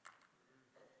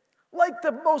 Like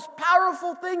the most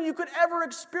powerful thing you could ever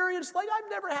experience. Like, I've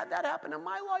never had that happen in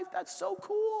my life. That's so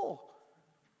cool.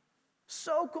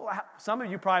 So cool. Some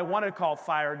of you probably want to call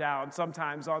fire down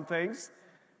sometimes on things,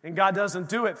 and God doesn't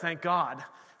do it, thank God,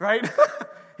 right?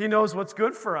 He knows what's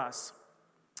good for us.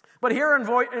 But here in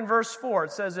verse 4,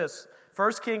 it says this,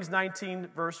 1 Kings 19,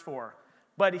 verse 4.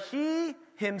 But he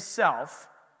himself,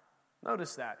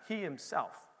 notice that, he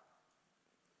himself,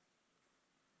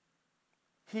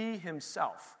 he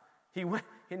went,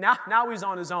 now he's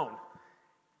on his own.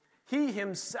 He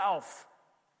himself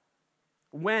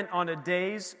went on a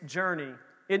day's journey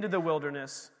into the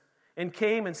wilderness and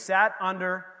came and sat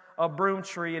under a broom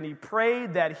tree, and he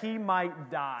prayed that he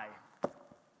might die.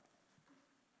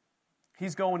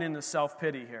 He's going into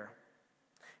self-pity here.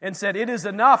 And said, it is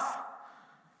enough.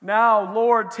 Now,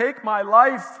 Lord, take my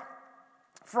life,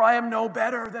 for I am no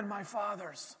better than my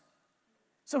fathers.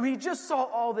 So he just saw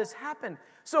all this happen.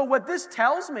 So what this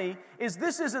tells me is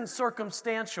this isn't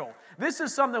circumstantial. This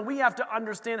is something we have to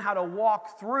understand how to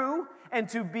walk through and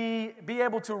to be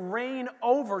able to reign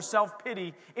over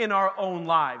self-pity in our own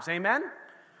lives. Amen?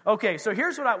 Okay, so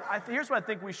here's what I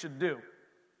think we should do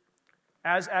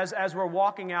as we're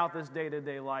walking out this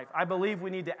day-to-day life. I believe we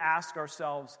need to ask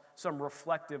ourselves some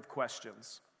reflective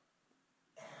questions.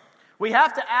 We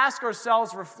have to ask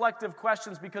ourselves reflective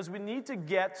questions because we need to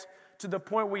get to the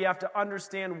point where we have to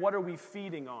understand, what are we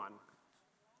feeding on?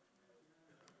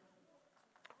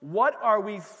 What are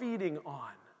we feeding on?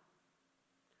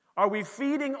 Are we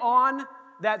feeding on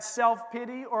that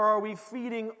self-pity, or are we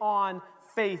feeding on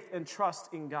faith and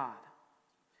trust in God?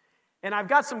 And I've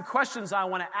got some questions I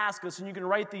want to ask us, and you can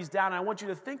write these down. I want you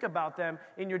to think about them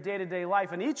in your day-to-day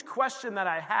life. And each question that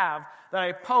I have, that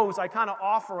I pose, I kind of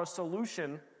offer a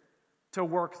solution to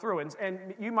work through. And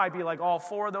you might be like, all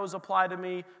four of those apply to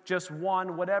me, just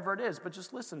one, whatever it is. But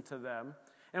just listen to them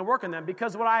and work on them.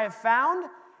 Because what I have found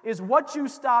is what you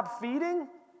stop feeding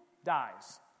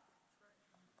dies.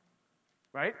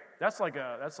 Right? That's like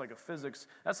a physics,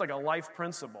 that's like a life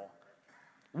principle.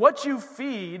 What you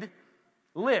feed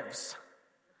lives.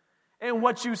 And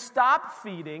what you stop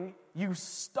feeding, you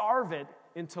starve it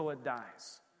until it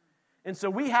dies. And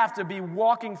so we have to be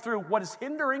walking through what is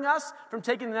hindering us from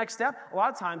taking the next step. A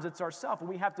lot of times it's ourselves, and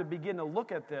we have to begin to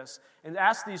look at this and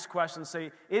ask these questions,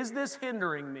 say, is this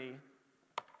hindering me?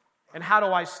 And how do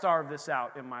I starve this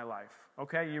out in my life?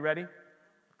 Okay, you ready?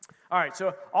 All right,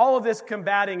 so all of this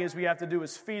combating we have to do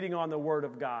is feeding on the Word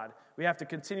of God. We have to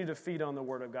continue to feed on the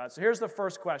Word of God. So here's the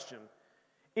first question.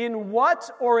 In what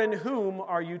or in whom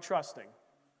are you trusting?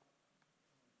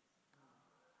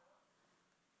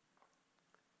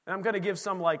 And I'm going to give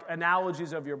some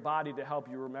analogies of your body to help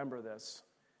you remember this.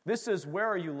 This is, where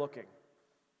are you looking?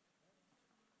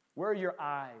 Where are your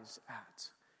eyes at?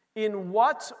 In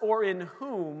what or in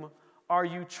whom are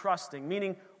you trusting?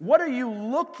 Meaning, what are you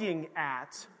looking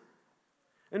at?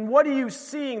 And what are you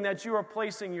seeing that you are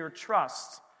placing your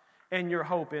trust and your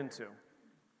hope into?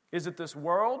 Is it this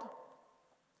world?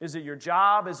 Is it your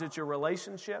job? Is it your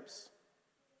relationships?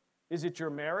 Is it your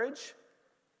marriage?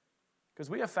 Because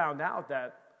we have found out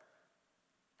that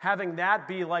having that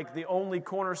be like the only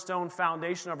cornerstone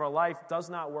foundation of our life does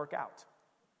not work out.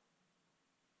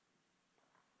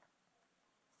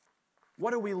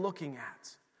 What are we looking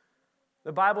at?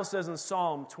 The Bible says in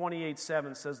Psalm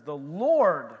 28:7 says, "The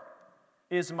Lord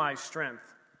is my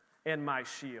strength and my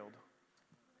shield.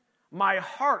 My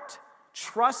heart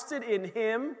trusted in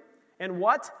him, and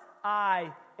what?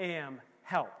 I am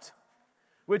helped."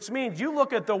 Which means you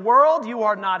look at the world, you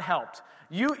are not helped.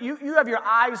 You have your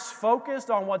eyes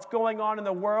focused on what's going on in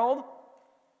the world,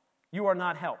 you are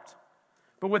not helped.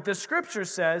 But what the Scripture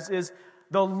says is,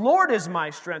 the Lord is my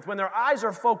strength. When their eyes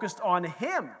are focused on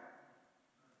him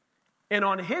and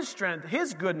on his strength,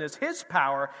 his goodness, his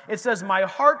power, it says, my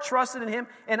heart trusted in him,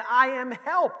 and I am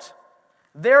helped.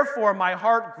 Therefore, my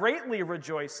heart greatly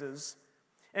rejoices,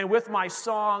 and with my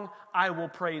song I will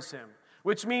praise him.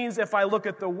 Which means if I look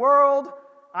at the world,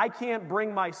 I can't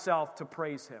bring myself to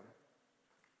praise him.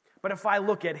 But if I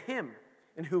look at him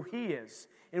and who he is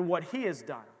and what he has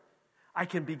done, I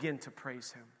can begin to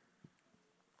praise him.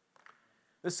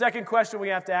 The second question we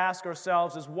have to ask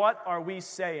ourselves is, what are we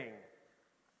saying?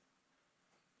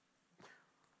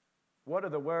 What are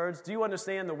the words? Do you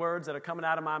understand the words that are coming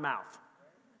out of my mouth?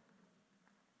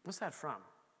 What's that from?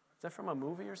 Is that from a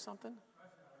movie or something?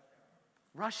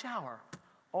 Rush Hour.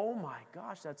 Oh my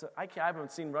gosh, I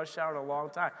haven't seen Rush Hour in a long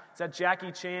time. Is that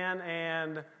Jackie Chan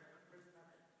and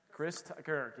Chris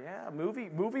Tucker? Yeah,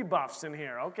 movie buffs in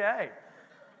here. Okay.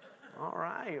 All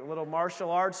right, little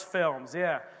martial arts films.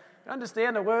 Yeah. You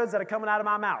understand the words that are coming out of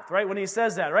my mouth, right? When he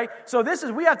says that, right? So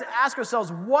we have to ask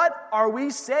ourselves, what are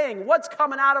we saying? What's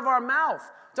coming out of our mouth?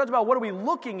 We talked about what are we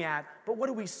looking at, but what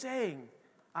are we saying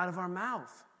out of our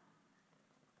mouth?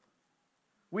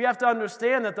 We have to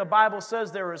understand that the Bible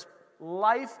says there is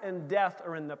life and death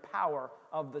are in the power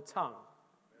of the tongue.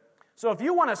 So if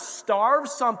you want to starve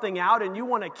something out and you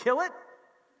want to kill it,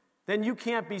 then you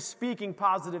can't be speaking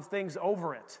positive things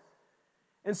over it.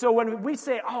 And so when we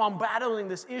say, I'm battling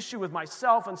this issue with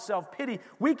myself and self-pity,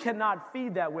 we cannot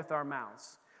feed that with our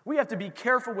mouths. We have to be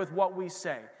careful with what we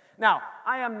say. Now,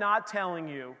 I am not telling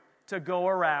you to go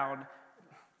around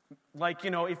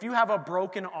if you have a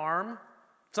broken arm.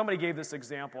 Somebody gave this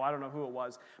example. I don't know who it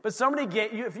was. But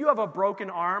if you have a broken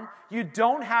arm, you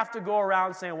don't have to go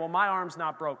around saying, well, my arm's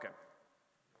not broken.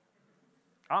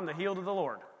 I'm the healed of the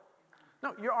Lord.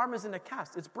 No, your arm is in a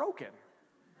cast. It's broken.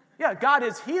 Yeah, God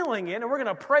is healing it, and we're going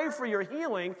to pray for your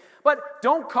healing, but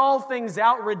don't call things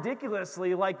out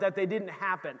ridiculously like that they didn't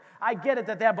happen. I get it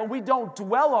but we don't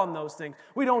dwell on those things.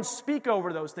 We don't speak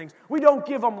over those things. We don't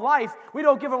give them life. We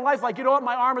don't give them life like, you know what,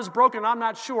 my arm is broken, I'm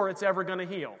not sure it's ever going to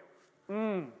heal.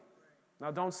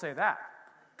 Now don't say that.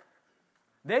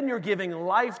 Then you're giving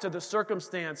life to the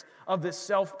circumstance of this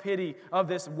self-pity, of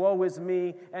this woe is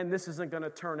me, and this isn't going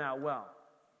to turn out well.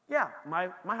 Yeah, my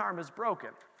arm is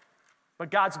broken,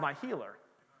 but God's my healer,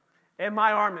 and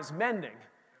my arm is mending.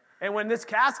 And when this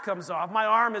cast comes off, my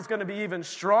arm is going to be even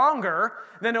stronger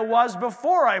than it was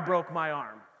before I broke my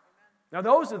arm. Now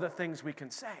those are the things we can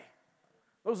say.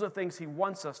 Those are the things he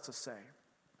wants us to say.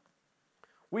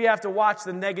 We have to watch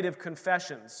the negative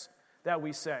confessions that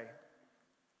we say.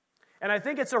 And I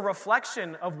think it's a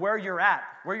reflection of where you're at,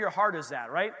 where your heart is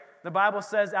at, right? The Bible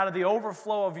says out of the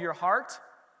overflow of your heart,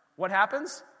 what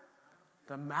happens?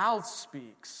 The mouth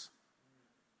speaks.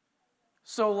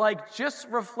 So just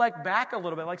reflect back a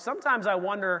little bit. Sometimes I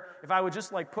wonder if I would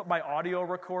just put my audio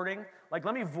recording,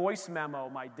 let me voice memo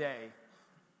my day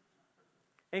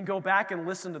and go back and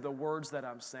listen to the words that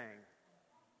I'm saying.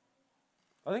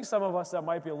 I think some of us, that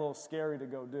might be a little scary to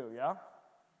go do, yeah?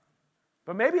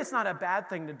 But maybe it's not a bad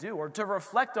thing to do, or to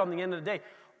reflect on the end of the day.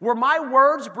 Were my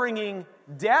words bringing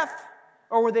death,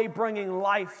 or were they bringing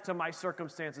life to my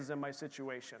circumstances and my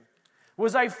situation?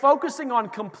 Was I focusing on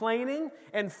complaining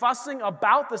and fussing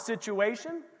about the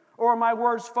situation? Or are my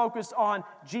words focused on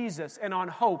Jesus and on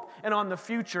hope and on the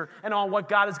future and on what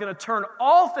God is going to turn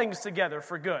all things together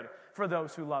for good for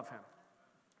those who love him,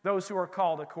 those who are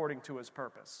called according to his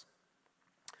purpose?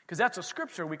 Because that's a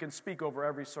scripture we can speak over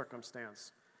every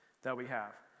circumstance that we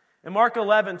have. In Mark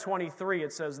 11:23,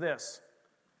 it says this: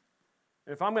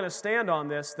 if I'm going to stand on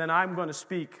this, then I'm going to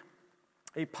speak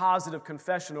a positive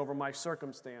confession over my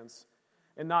circumstance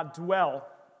and not dwell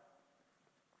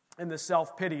in the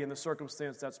self-pity in the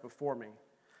circumstance that's before me.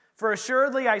 For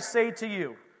assuredly I say to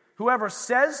you, whoever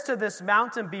says to this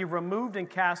mountain, be removed and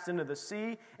cast into the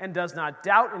sea, and does not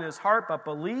doubt in his heart, but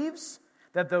believes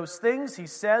that those things he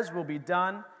says will be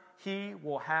done, he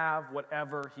will have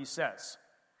whatever he says.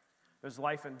 There's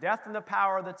life and death in the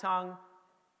power of the tongue,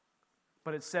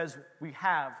 but it says we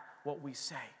have what we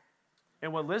say.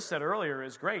 And what Liz said earlier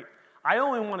is great. I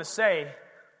only want to say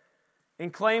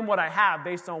and claim what I have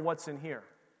based on what's in here.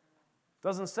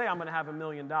 Doesn't say I'm going to have $1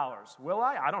 million. Will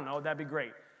I? I don't know. That'd be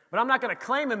great. But I'm not going to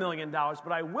claim $1 million,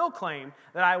 but I will claim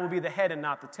that I will be the head and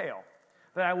not the tail,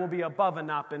 that I will be above and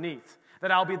not beneath,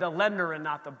 that I'll be the lender and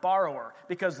not the borrower,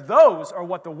 because those are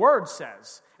what the Word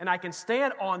says, and I can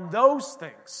stand on those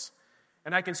things,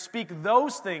 and I can speak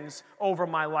those things over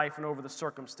my life and over the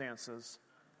circumstances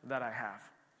that I have.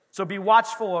 So be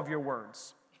watchful of your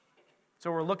words.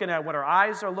 So we're looking at what our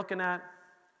eyes are looking at,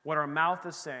 what our mouth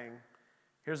is saying.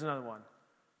 Here's another one.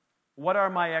 What are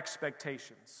my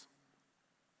expectations?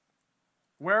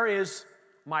 Where is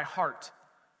my heart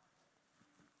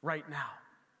right now?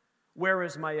 Where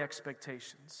is my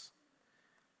expectations?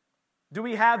 Do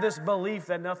we have this belief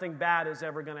that nothing bad is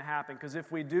ever going to happen? Because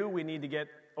if we do, we need to get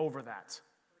over that.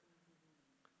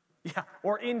 Yeah,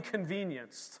 or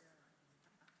inconvenienced.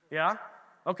 Yeah?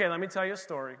 Okay, let me tell you a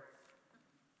story.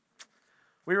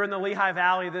 We were in the Lehigh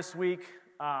Valley this week,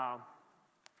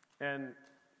 and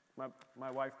my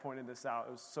wife pointed this out.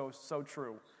 It was so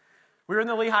true. We were in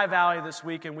the Lehigh Valley this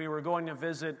week, and we were going to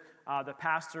visit the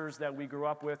pastors that we grew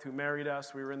up with who married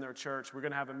us. We were in their church. We were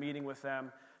going to have a meeting with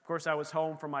them. Of course, I was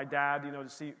home from my dad, to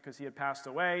see, because he had passed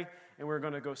away, and we were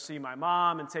going to go see my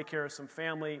mom and take care of some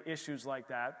family issues like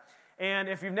that. And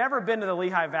if you've never been to the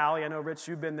Lehigh Valley, I know, Rich,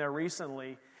 you've been there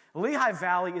recently, Lehigh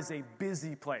Valley is a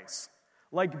busy place.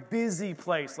 Busy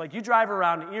place. You drive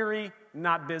around Erie,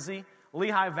 not busy.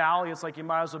 Lehigh Valley, it's like you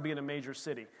might as well be in a major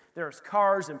city. There's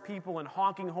cars and people and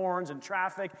honking horns and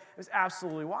traffic. It's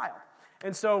absolutely wild.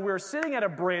 And so we're sitting at a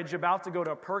bridge about to go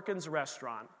to a Perkins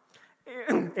restaurant,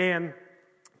 and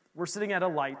we're sitting at a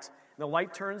light, and the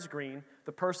light turns green.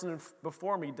 The person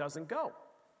before me doesn't go.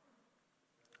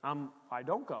 I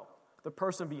don't go. The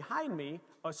person behind me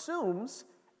assumes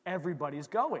everybody's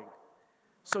going.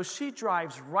 So she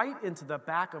drives right into the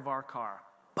back of our car.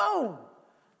 Boom!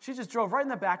 She just drove right in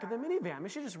the back of the minivan. I mean,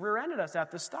 she just rear-ended us at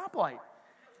the stoplight.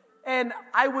 And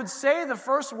I would say the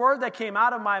first word that came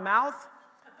out of my mouth,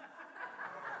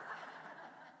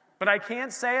 but I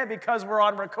can't say it because we're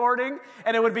on recording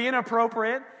and it would be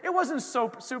inappropriate. It wasn't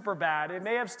so super bad. It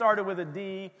may have started with a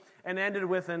D and ended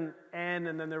with an N,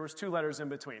 and then there was 2 letters in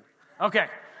between. Okay,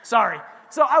 sorry.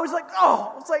 So I was like,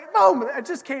 boom, it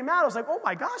just came out. I was like, oh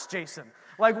my gosh, Jason.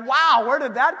 Wow, where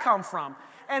did that come from?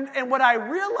 And what I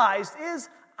realized is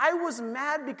I was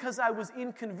mad because I was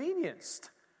inconvenienced.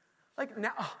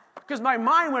 Now, because my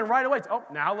mind went right away.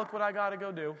 Now look what I got to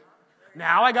go do.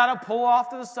 Now I got to pull off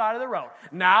to the side of the road.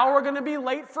 Now we're going to be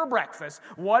late for breakfast.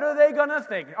 What are they going to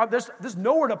think? There's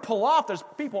nowhere to pull off. There's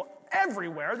people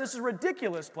everywhere. This is a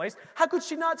ridiculous place. How could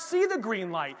she not see the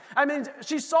green light? I mean,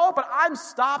 she saw it, but I'm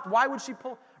stopped. Why would she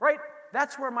pull? Right?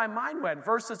 That's where my mind went.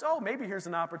 Versus, maybe here's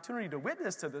an opportunity to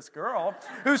witness to this girl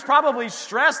who's probably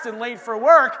stressed and late for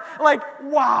work.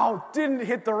 Wow, didn't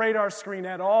hit the radar screen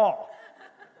at all.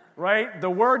 Right? The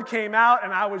word came out,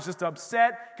 and I was just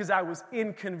upset because I was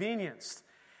inconvenienced.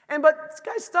 But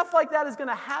guys, stuff like that is going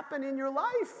to happen in your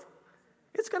life.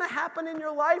 It's going to happen in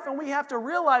your life, and we have to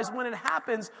realize when it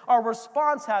happens, our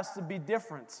response has to be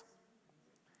different.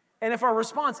 And if our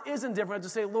response isn't different, to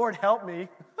say, Lord, help me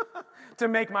to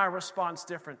make my response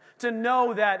different. To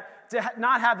know that, to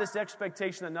not have this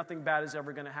expectation that nothing bad is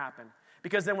ever going to happen.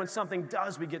 Because then when something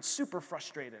does, we get super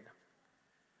frustrated.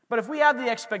 But if we have the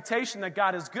expectation that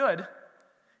God is good,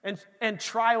 and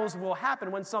trials will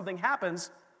happen, when something happens,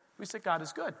 we say, God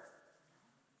is good.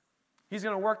 He's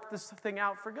going to work this thing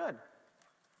out for good.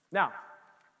 Now,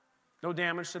 no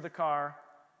damage to the car,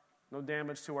 no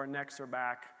damage to our necks or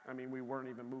back. I mean, we weren't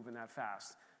even moving that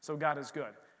fast. So God is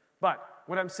good. But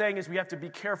what I'm saying is we have to be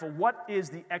careful. What is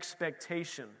the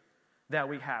expectation that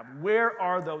we have? Where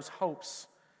are those hopes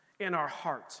in our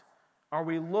heart? Are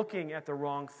we looking at the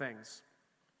wrong things?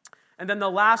 And then the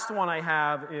last one I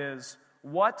have is,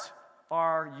 what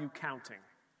are you counting?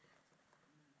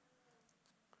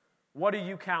 What are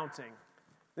you counting?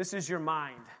 This is your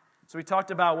mind. So we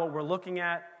talked about what we're looking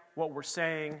at, what we're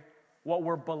saying, what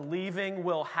we're believing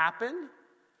will happen,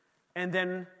 and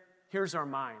then here's our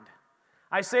mind.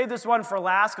 I say this one for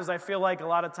last because I feel like a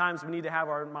lot of times we need to have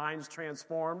our minds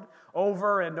transformed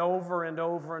over and over and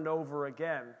over and over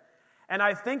again. And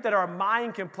I think that our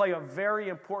mind can play a very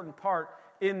important part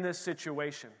in this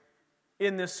situation,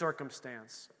 in this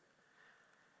circumstance.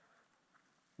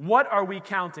 What are we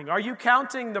counting? Are you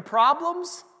counting the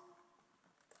problems,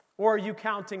 or are you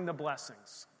counting the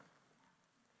blessings?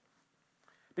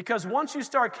 Because once you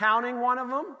start counting one of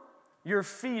them, you're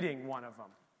feeding one of them.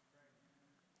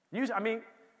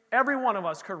 Every one of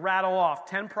us could rattle off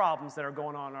 10 problems that are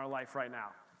going on in our life right now.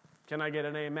 Can I get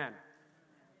an amen?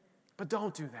 But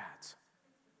don't do that.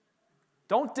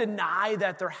 Don't deny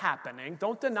that they're happening.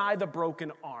 Don't deny the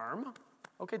broken arm.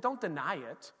 Okay, don't deny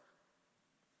it.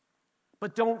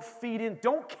 But don't feed in.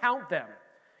 Don't count them.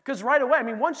 Because right away,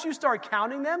 once you start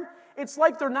counting them, it's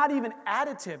like they're not even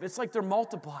additive. It's like they're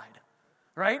multiplied,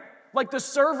 right? Like the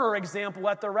server example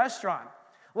at the restaurant.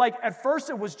 Like at first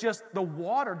it was just the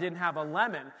water didn't have a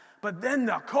lemon, but then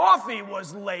the coffee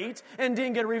was late and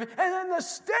didn't get refilled, and then the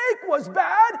steak was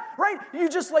bad, right? You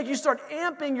start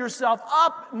amping yourself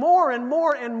up more and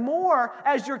more and more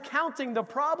as you're counting the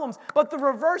problems. But the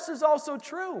reverse is also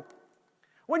true.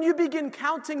 When you begin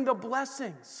counting the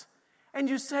blessings and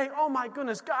you say, oh my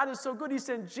goodness, God is so good, He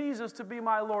sent Jesus to be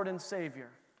my Lord and Savior.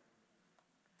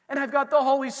 And I've got the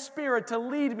Holy Spirit to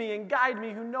lead me and guide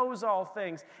me, who knows all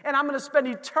things. And I'm going to spend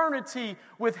eternity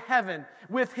with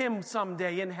Him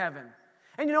someday in heaven.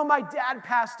 And my dad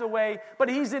passed away, but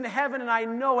he's in heaven and I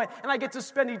know it. And I get to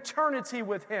spend eternity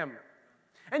with Him.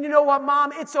 And you know what,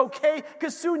 Mom? It's okay,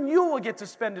 because soon you will get to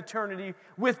spend eternity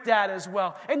with Dad as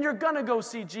well. And you're going to go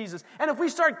see Jesus. And if we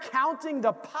start counting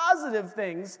the positive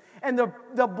things and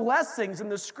the blessings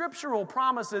and the scriptural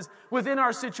promises within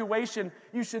our situation,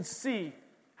 you should see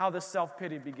how the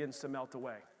self-pity begins to melt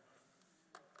away.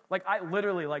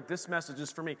 This message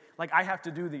is for me. I have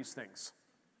to do these things.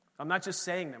 I'm not just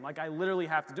saying them. I literally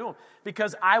have to do them.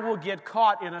 Because I will get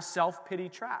caught in a self-pity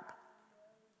trap.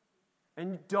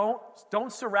 And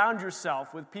don't surround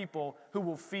yourself with people who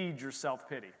will feed your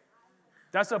self-pity.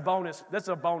 That's a bonus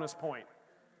point.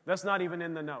 That's not even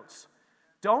in the notes.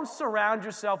 Don't surround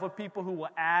yourself with people who will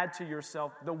add to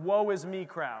yourself the woe is me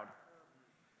crowd.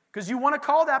 Because you want to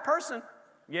call that person.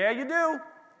 Yeah, you do.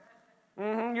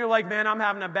 You're like, man, I'm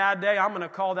having a bad day. I'm going to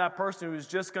call that person who's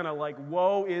just going to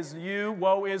woe is you,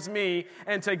 woe is me,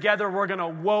 and together we're going to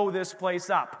woe this place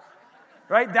up.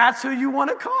 Right? That's who you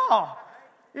want to call.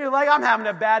 You're like, I'm having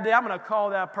a bad day. I'm going to call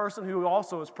that person who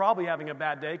also is probably having a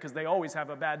bad day, because they always have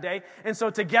a bad day. And so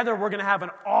together we're going to have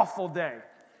an awful day.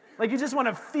 You just want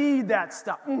to feed that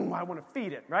stuff. I want to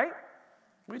feed it, right?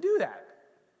 We do that.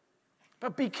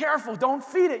 But be careful. Don't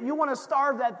feed it. You want to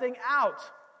starve that thing out.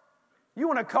 You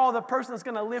want to call the person that's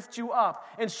going to lift you up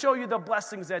and show you the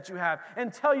blessings that you have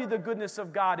and tell you the goodness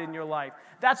of God in your life.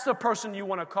 That's the person you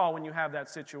want to call when you have that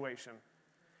situation.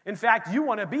 In fact, you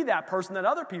want to be that person that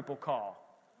other people call.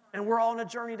 And we're all on a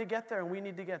journey to get there, and we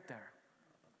need to get there.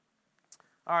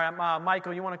 All right,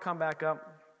 Michael, you want to come back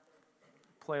up?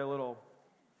 Play a little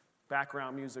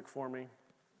background music for me.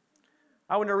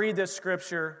 I want to read this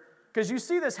scripture, because you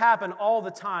see this happen all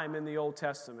the time in the Old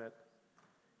Testament.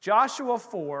 Joshua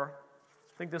 4,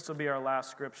 I think this will be our last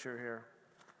scripture here.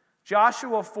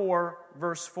 Joshua 4,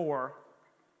 verse 4.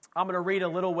 I'm going to read a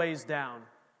little ways down.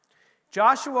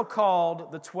 Joshua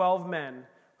called the 12 men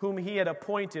whom he had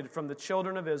appointed from the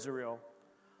children of Israel,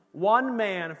 one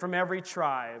man from every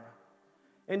tribe.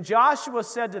 And Joshua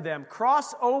said to them,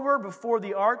 cross over before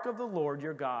the ark of the Lord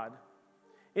your God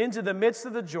into the midst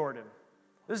of the Jordan.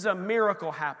 This is a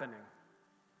miracle happening.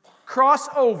 Cross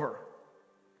over.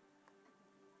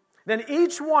 Then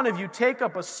each one of you take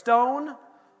up a stone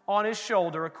on his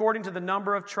shoulder according to the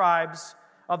number of tribes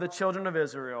of the children of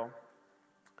Israel.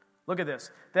 Look at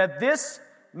this. That this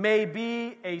may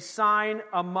be a sign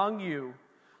among you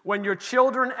when your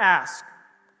children ask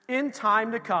in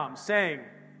time to come, saying,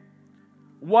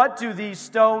 what do these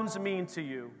stones mean to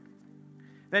you?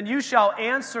 Then you shall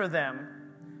answer them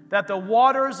that the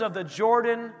waters of the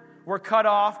Jordan were cut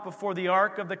off before the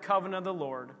ark of the covenant of the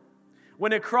Lord.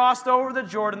 When it crossed over the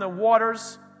Jordan, the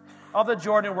waters of the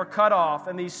Jordan were cut off,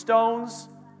 and these stones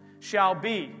shall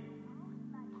be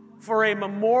for a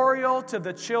memorial to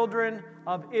the children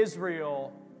of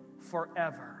Israel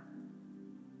forever.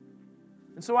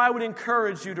 And so I would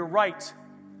encourage you to write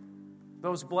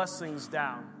those blessings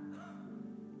down.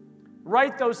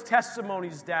 Write those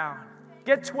testimonies down.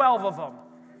 Get 12 of them.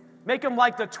 Make them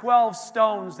like the 12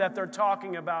 stones that they're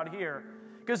talking about here.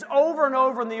 Because over and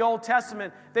over in the Old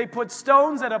Testament, they put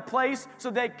stones at a place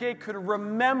so that they could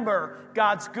remember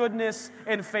God's goodness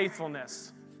and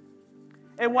faithfulness.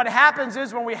 And what happens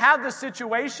is when we have this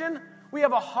situation, we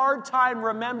have a hard time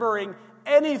remembering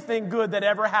anything good that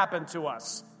ever happened to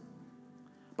us.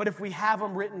 But if we have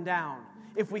them written down,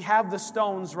 if we have the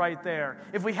stones right there,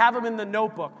 if we have them in the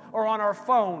notebook or on our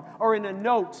phone or in a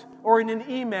note or in an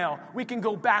email, we can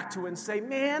go back to it and say,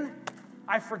 man,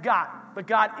 I forgot, but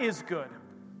God is good.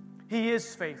 He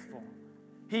is faithful.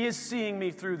 He is seeing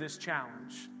me through this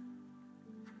challenge.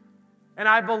 And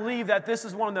I believe that this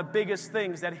is one of the biggest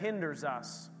things that hinders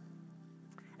us.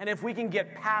 And if we can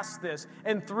get past this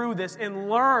and through this and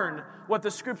learn what the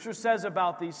Scripture says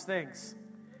about these things,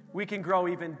 we can grow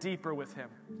even deeper with Him,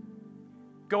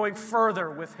 going further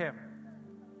with Him.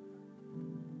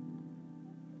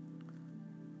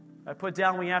 I put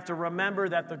down we have to remember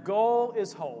that the goal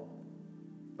is whole.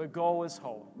 The goal is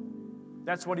whole.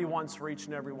 That's what He wants for each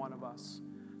and every one of us.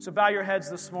 So bow your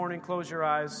heads this morning, close your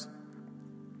eyes.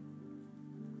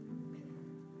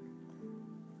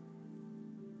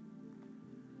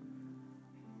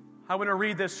 I want to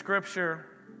read this scripture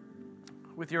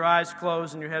with your eyes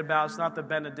closed and your head bowed. It's not the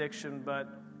benediction, but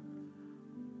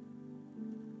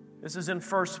this is in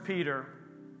 1 Peter.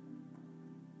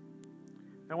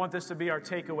 I want this to be our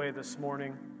takeaway this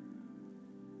morning,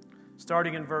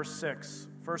 starting in verse 6.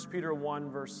 1 Peter 1,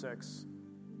 verse 6.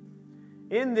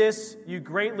 In this you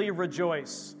greatly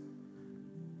rejoice,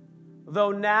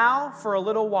 though now for a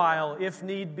little while, if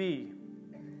need be,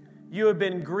 you have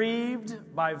been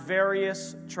grieved by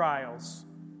various trials,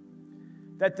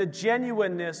 that the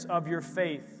genuineness of your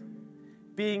faith,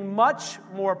 being much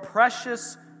more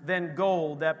precious than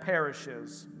gold that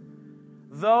perishes,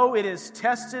 though it is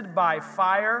tested by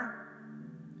fire,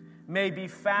 may be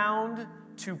found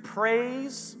to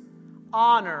praise,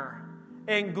 honor,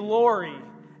 and glory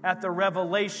at the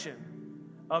revelation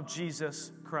of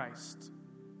Jesus Christ,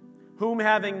 whom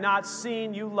having not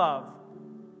seen you love,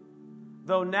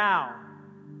 though now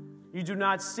you do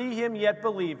not see Him yet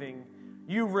believing,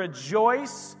 you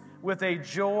rejoice with a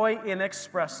joy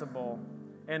inexpressible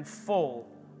and full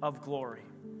of glory,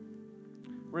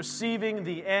 receiving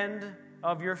the end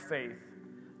of your faith,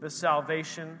 the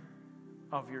salvation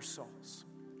of your souls.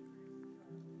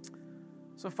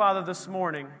 So, Father, this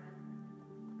morning,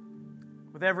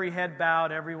 with every head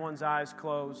bowed, everyone's eyes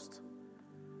closed,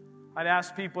 I'd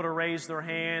ask people to raise their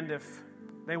hand if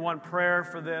they want prayer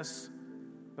for this,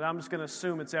 but I'm just going to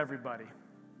assume it's everybody.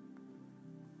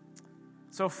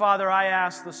 So, Father, I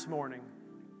ask this morning,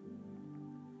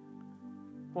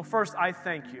 well, first, I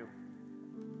thank you.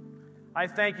 I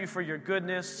thank you for your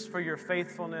goodness, for your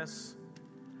faithfulness.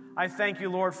 I thank you,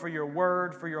 Lord, for your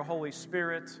word, for your Holy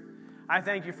Spirit. I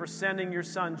thank you for sending your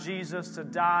Son, Jesus, to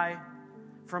die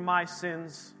for my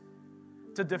sins,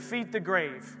 to defeat the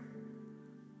grave,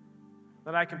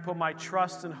 that I can put my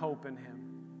trust and hope in Him.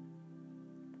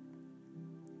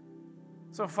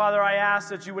 So, Father, I ask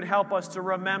that you would help us to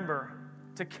remember,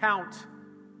 to count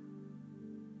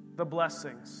the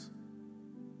blessings.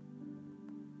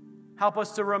 Help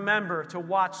us to remember to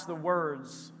watch the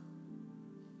words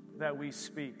that we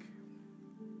speak.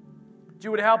 That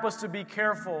you would help us to be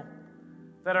careful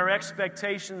that our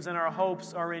expectations and our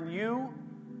hopes are in you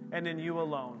and in you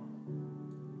alone.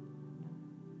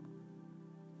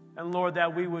 And Lord,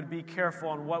 that we would be careful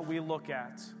on what we look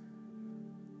at.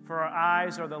 For our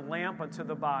eyes are the lamp unto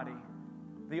the body,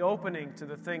 the opening to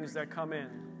the things that come in.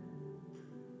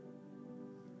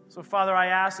 So, Father, I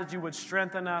ask that you would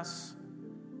strengthen us,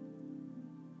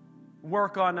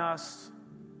 work on us.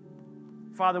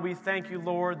 Father, we thank you,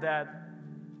 Lord, that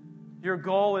your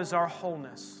goal is our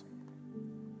wholeness.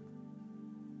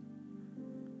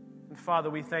 And Father,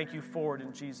 we thank you for it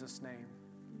in Jesus' name.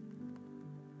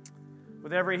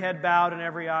 With every head bowed and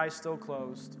every eye still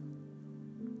closed,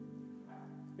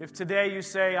 if today you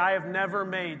say, I have never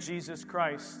made Jesus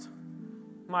Christ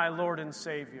my Lord and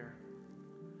Savior,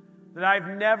 that I've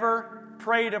never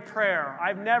prayed a prayer,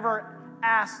 I've never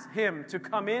asked Him to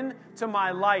come into my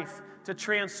life, to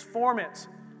transform it,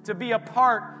 to be a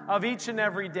part of each and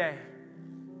every day,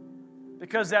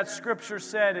 because that scripture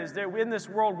said is that in this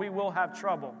world we will have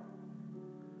trouble,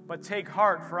 but take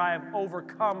heart, for I have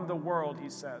overcome the world,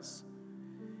 He says.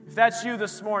 If that's you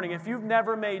this morning, if you've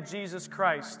never made Jesus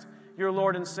Christ your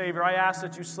Lord and Savior, I ask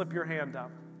that you slip your hand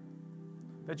up.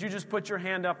 That you just put your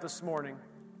hand up this morning.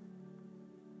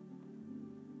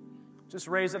 Just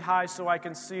raise it high so I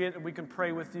can see it and we can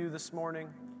pray with you this morning.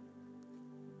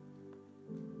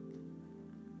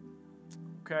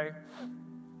 Okay?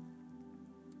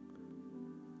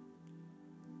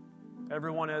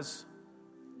 Everyone has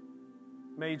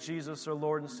made Jesus their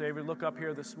Lord and Savior. Look up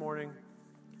here this morning.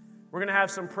 We're going to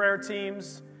have some prayer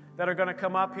teams that are going to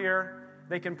come up here.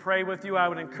 They can pray with you. I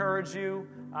would encourage you,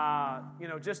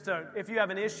 if you have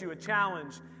an issue, a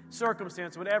challenge,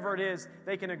 circumstance, whatever it is,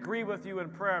 they can agree with you in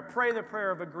prayer. Pray the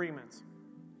prayer of agreement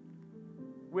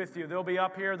with you. They'll be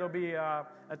up here. There'll be a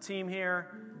team here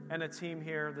and a team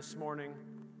here this morning.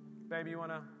 Baby, you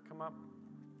want to come up?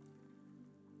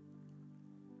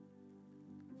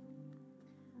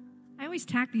 I always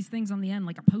tack these things on the end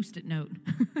like a Post-it note,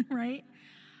 right?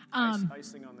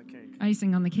 Icing on the cake.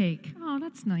 Icing on the cake. Oh,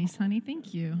 that's nice, honey.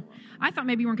 Thank you. I thought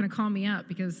maybe you weren't going to call me up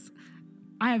because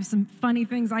I have some funny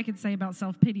things I could say about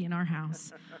self-pity in our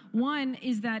house. One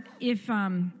is that if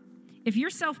your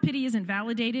self-pity isn't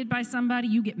validated by somebody,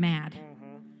 you get mad.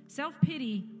 Mm-hmm.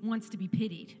 Self-pity wants to be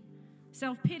pitied.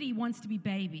 Self-pity wants to be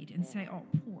babied and say, "Oh,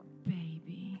 poor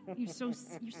baby.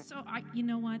 You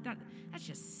know what? That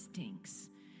just stinks."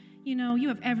 You know, you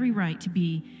have every right to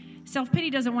be. Self-pity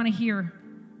doesn't want to hear,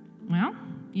 well,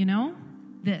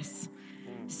 this.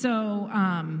 So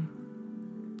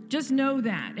just know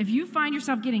that. If you find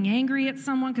yourself getting angry at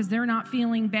someone because they're not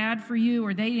feeling bad for you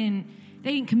or they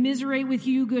didn't commiserate with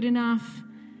you good enough,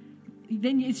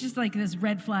 then it's just like this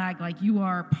red flag, like you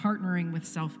are partnering with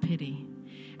self-pity.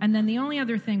 And then the only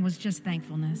other thing was just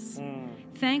thankfulness.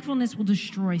 Thankfulness will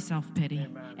destroy self-pity.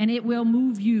 Amen. And it will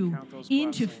move you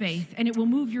into faith, and it will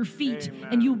move your feet, Amen.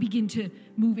 And you'll begin to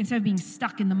move instead of being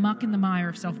stuck in the muck and the mire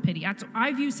of self-pity.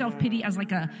 I view self-pity as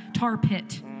like a tar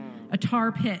pit. A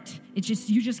tar pit.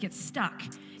 You just get stuck.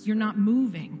 You're not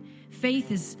moving. Faith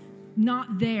is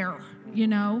not there,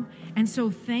 And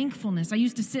so thankfulness. I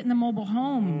used to sit in the mobile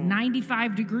home,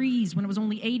 95 degrees when it was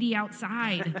only 80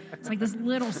 outside. It's like this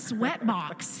little sweat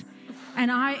box.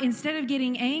 And instead of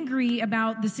getting angry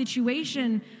about the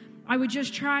situation, I would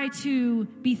just try to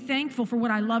be thankful for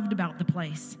what I loved about the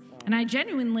place. And I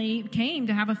genuinely came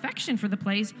to have affection for the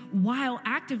place while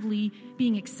actively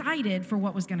being excited for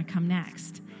what was going to come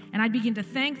next. And I'd begin to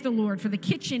thank the Lord for the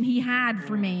kitchen he had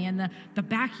for me and the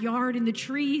backyard and the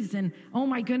trees. And oh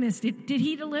my goodness, did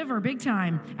he deliver big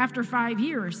time after 5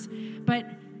 years. But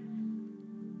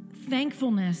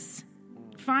thankfulness,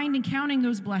 counting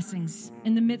those blessings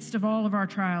in the midst of all of our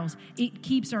trials, it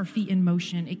keeps our feet in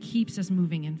motion. It keeps us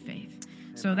moving in faith.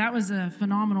 So that was a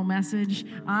phenomenal message.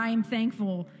 I'm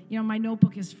thankful. My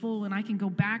notebook is full and I can go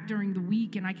back during the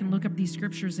week and I can look up these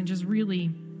scriptures and just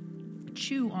really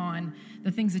chew on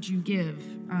the things that you give.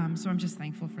 So I'm just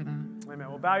thankful for that. Amen.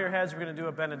 Well, bow your heads. We're going to do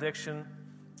a benediction.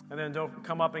 And then don't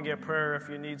come up and get prayer if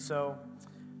you need so.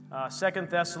 2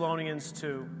 Thessalonians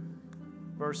 2,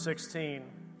 verse 16.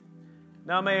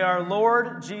 Now may our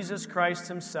Lord Jesus Christ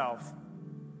himself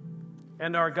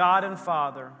and our God and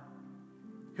Father,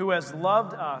 who has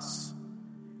loved us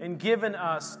and given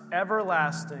us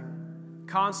everlasting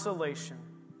consolation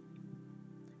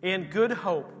and good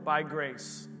hope by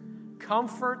grace,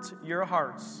 comfort your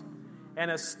hearts and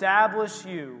establish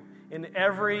you in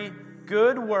every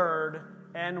good word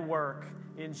and work.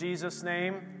 In Jesus'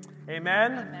 name,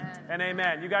 amen, and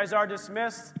amen. You guys are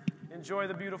dismissed. Enjoy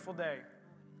the beautiful day.